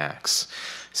using Max.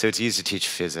 So it's used to teach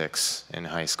physics in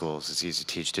high schools. It's used to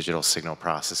teach digital signal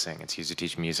processing. It's used to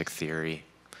teach music theory.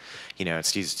 You know,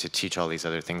 it's used to teach all these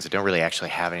other things that don't really actually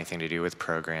have anything to do with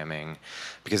programming,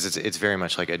 because it's very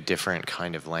much like a different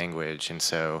kind of language, and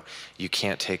so you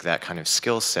can't take that kind of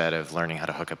skill set of learning how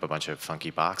to hook up a bunch of funky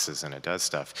boxes and it does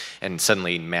stuff, and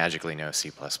suddenly magically know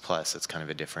C++. It's kind of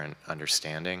a different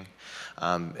understanding.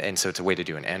 And so it's a way to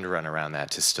do an end run around that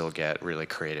to still get really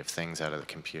creative things out of the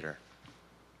computer.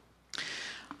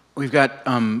 We've got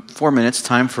 4 minutes,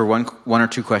 time for one or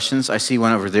two questions. I see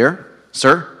one over there.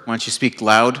 Sir, why don't you speak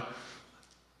loud?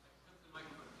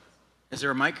 Is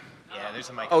there a mic? Yeah, there's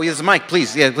a mic. Oh, there's a mic,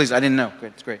 please. Yeah, please. I didn't know.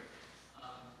 Great, it's great.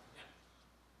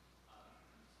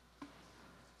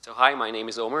 So hi, my name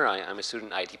is Omer. I'm a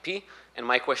student at ITP, and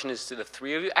my question is to the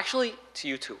three of you. Actually, to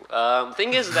you two.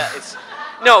 Thing is that it's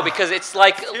no, because it's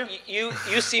like you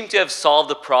seem to have solved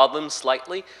the problem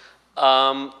slightly.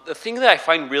 The thing that I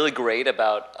find really great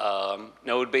about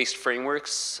node-based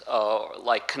frameworks,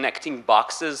 like connecting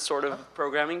boxes sort of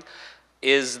programming,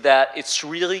 is that it's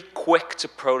really quick to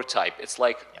prototype. It's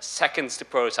like seconds to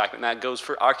prototype, and that goes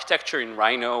for architecture in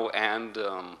Rhino and,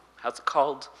 how's it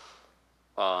called?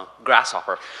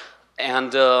 Grasshopper.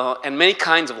 And many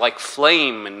kinds of like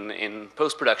Flame in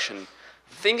post-production.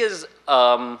 The thing is,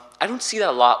 I don't see that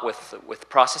a lot with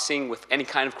processing, with any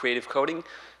kind of creative coding.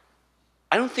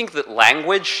 I don't think that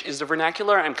language is the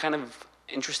vernacular. I'm kind of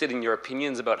interested in your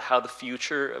opinions about how the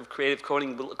future of creative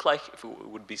coding will look like, if it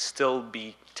would still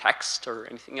be text or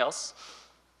anything else.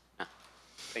 Yeah.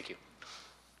 Thank you.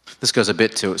 This goes a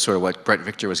bit to sort of what Brett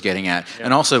Victor was getting at,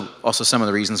 and also some of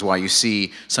the reasons why you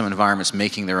see some environments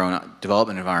making their own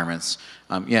development environments.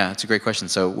 Yeah, it's a great question.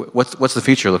 So what's the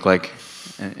future look like?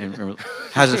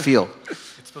 How does it feel?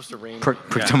 It's supposed to rain.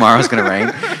 Tomorrow's going to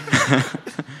rain.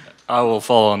 I will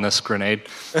fall on this grenade.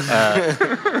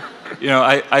 You know,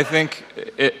 I think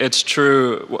it's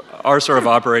true. Our sort of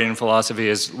operating philosophy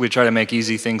is we try to make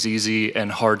easy things easy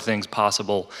and hard things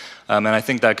possible. And I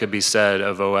think that could be said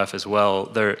of OF as well.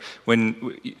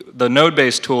 When the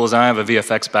node-based tools, I have a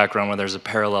VFX background where there's a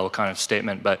parallel kind of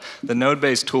statement, but the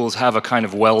node-based tools have a kind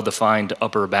of well-defined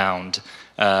upper bound.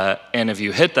 And if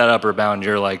you hit that upper bound,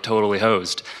 you're like totally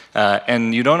hosed.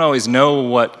 And you don't always know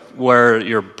where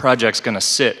your project's going to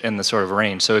sit in the sort of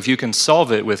range. So if you can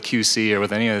solve it with QC or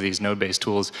with any of these node-based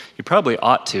tools, you probably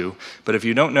ought to. But if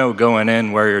you don't know going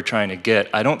in where you're trying to get,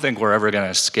 I don't think we're ever going to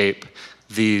escape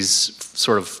these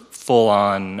sort of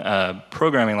full-on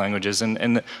programming languages.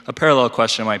 And a parallel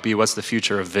question might be, what's the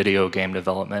future of video game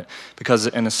development? Because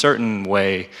in a certain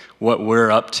way, what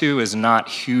we're up to is not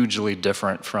hugely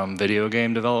different from video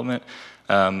game development.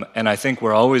 And I think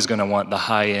we're always going to want the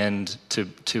high end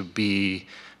to be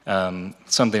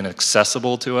something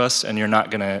accessible to us, and you're not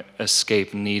going to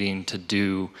escape needing to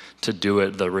do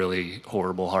it the really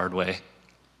horrible hard way.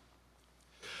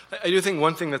 I do think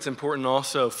one thing that's important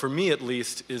also, for me at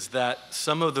least, is that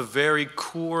some of the very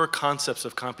core concepts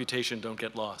of computation don't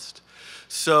get lost.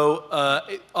 So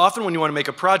often when you want to make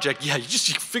a project, yeah, you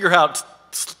figure out,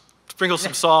 sprinkle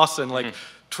some sauce and like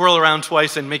twirl around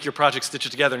twice and make your project, stitch it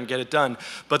together and get it done.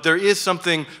 But there is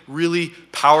something really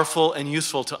powerful and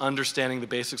useful to understanding the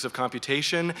basics of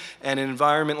computation. And an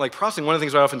environment like processing, one of the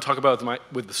things I often talk about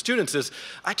with the students is,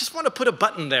 I just want to put a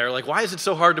button there. Like, why is it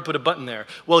so hard to put a button there?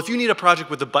 Well, if you need a project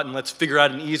with a button, let's figure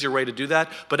out an easier way to do that.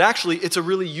 But actually, it's a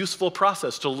really useful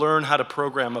process to learn how to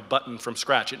program a button from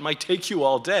scratch. It might take you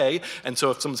all day, and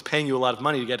so if someone's paying you a lot of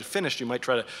money to get it finished, you might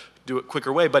try to do it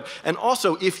quicker way. And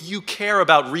also, if you care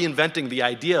about reinventing the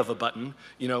idea of a button,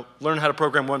 learn how to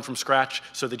program one from scratch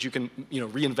so that you can,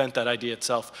 reinvent that idea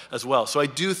itself as well. So I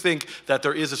do think that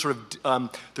there is a sort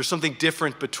of, there's something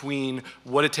different between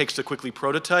what it takes to quickly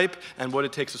prototype and what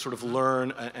it takes to sort of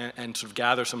learn and sort of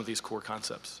gather some of these core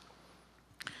concepts.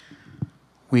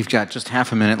 We've got just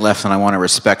half a minute left, and I want to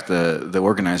respect the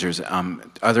organizers.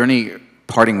 Are there any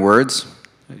parting words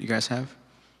that you guys have?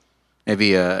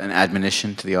 Maybe an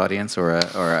admonition to the audience, or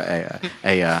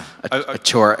a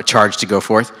charge to go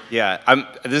forth. Yeah,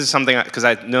 this is something because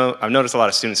I've noticed a lot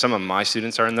of students. Some of my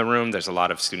students are in the room. There's a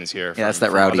lot of students here. Yeah, that's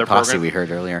that rowdy posse we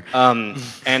heard earlier.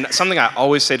 And something I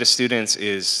always say to students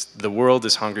is, the world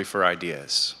is hungry for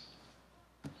ideas.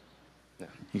 Yeah.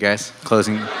 You guys,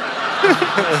 closing.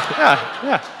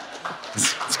 Yeah.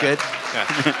 It's good.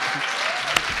 Yeah.